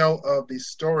do know of the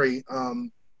story,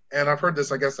 and I've heard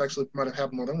this, I guess actually might have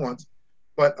happened more than once,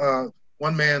 but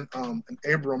one man, an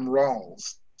Abram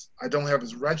Rawls, I don't have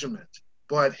his regiment,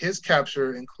 but his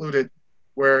capture included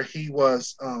where he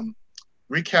was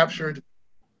recaptured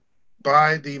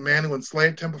by the man who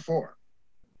enslaved him before.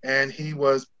 And he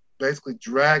was basically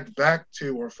dragged back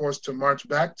to, or forced to march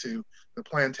back to, the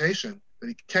plantation that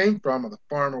he came from, or the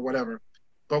farm or whatever.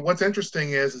 But what's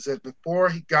interesting is that before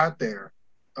he got there,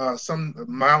 some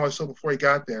mile or so before he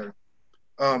got there,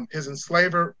 his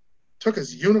enslaver took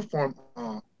his uniform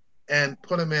off and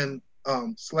put him in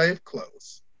slave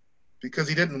clothes, because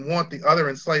he didn't want the other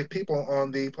enslaved people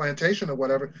on the plantation or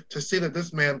whatever to see that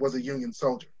this man was a Union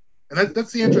soldier. And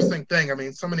that's the interesting thing. I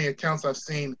mean, so many accounts I've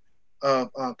seen of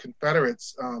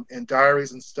Confederates in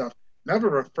diaries and stuff never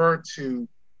refer to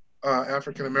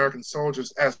African-American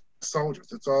soldiers as soldiers.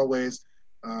 It's always,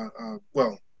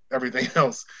 well, everything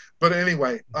else. But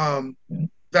anyway,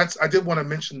 I did want to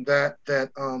mention that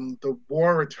the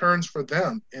war returns for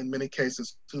them in many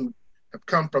cases who have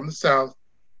come from the South,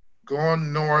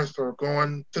 gone north, or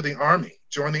gone to the Army,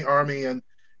 join the Army in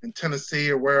Tennessee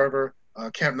or wherever,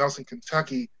 Camp Nelson,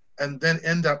 Kentucky, and then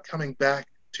end up coming back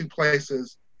to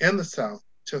places in the South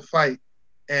to fight.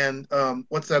 And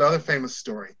what's that other famous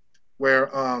story where,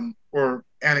 or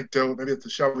anecdote, maybe it's the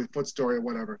Shelby Foote story or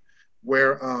whatever,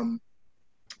 where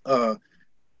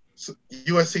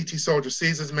USCT soldier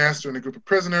sees his master in a group of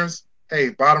prisoners. Hey,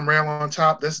 bottom rail on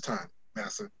top this time,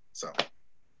 master. So.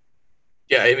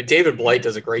 Yeah, I mean, David Blight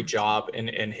does a great job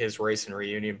in his Race and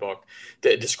Reunion book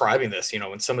describing this,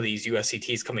 when some of these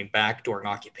USCTs coming back during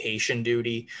occupation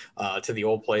duty to the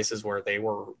old places where they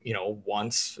were,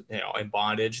 once, in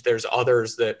bondage. There's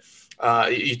others that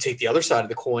you take the other side of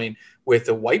the coin with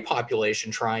the white population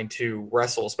trying to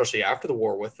wrestle, especially after the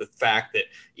war, with the fact that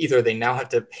either they now have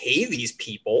to pay these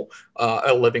people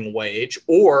a living wage,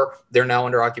 or they're now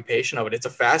under occupation of it. It's a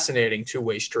fascinating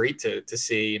two-way street to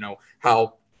see,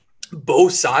 how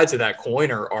both sides of that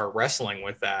coin are wrestling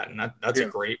with that. And that's a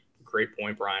great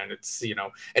point, Brian. It's,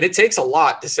 and it takes a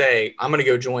lot to say, I'm going to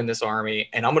go join this army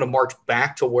and I'm going to march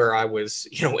back to where I was,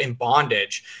 in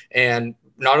bondage. And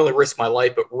not only risk my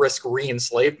life, but risk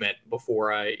re-enslavement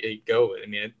before I go. I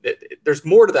mean, there's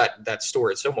more to that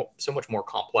story. It's so much more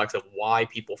complex of why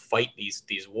people fight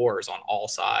these wars on all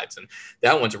sides. And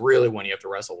that one's really one you have to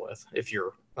wrestle with if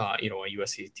you're, a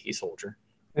USCT soldier.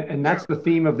 And that's the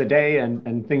theme of the day,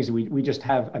 and things that we just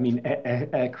have. I mean,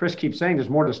 Chris keeps saying there's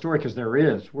more to the story, because there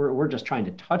is. We're just trying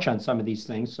to touch on some of these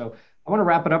things. So I want to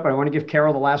wrap it up. I want to give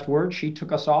Carol the last word. She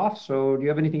took us off. So do you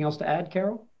have anything else to add,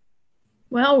 Carol?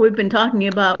 Well, we've been talking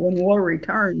about when war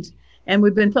returns, and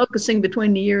we've been focusing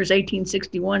between the years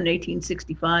 1861 and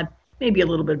 1865, maybe a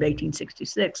little bit of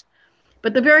 1866.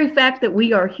 But the very fact that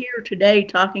we are here today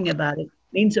talking about it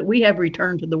means that we have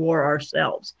returned to the war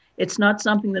ourselves. It's not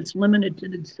something that's limited to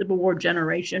the Civil War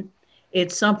generation.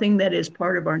 It's something that is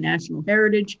part of our national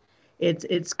heritage.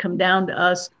 It's come down to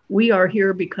us. We are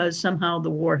here because somehow the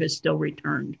war has still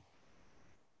returned.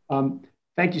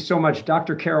 Thank you so much,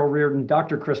 Dr. Carol Reardon,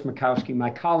 Dr. Chris Mackowski, my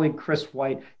colleague Chris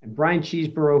White, and Bryan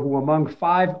Cheeseboro, who among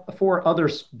four other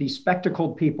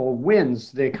bespectacled people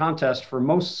wins the contest for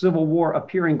most Civil War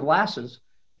appearing glasses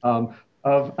you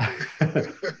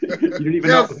didn't even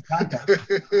know it was a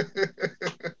contest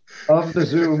of the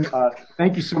Zoom.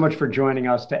 Thank you so much for joining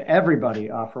us. To everybody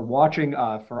for watching,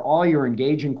 for all your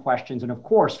engaging questions, and of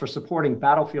course for supporting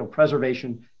battlefield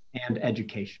preservation and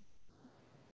education.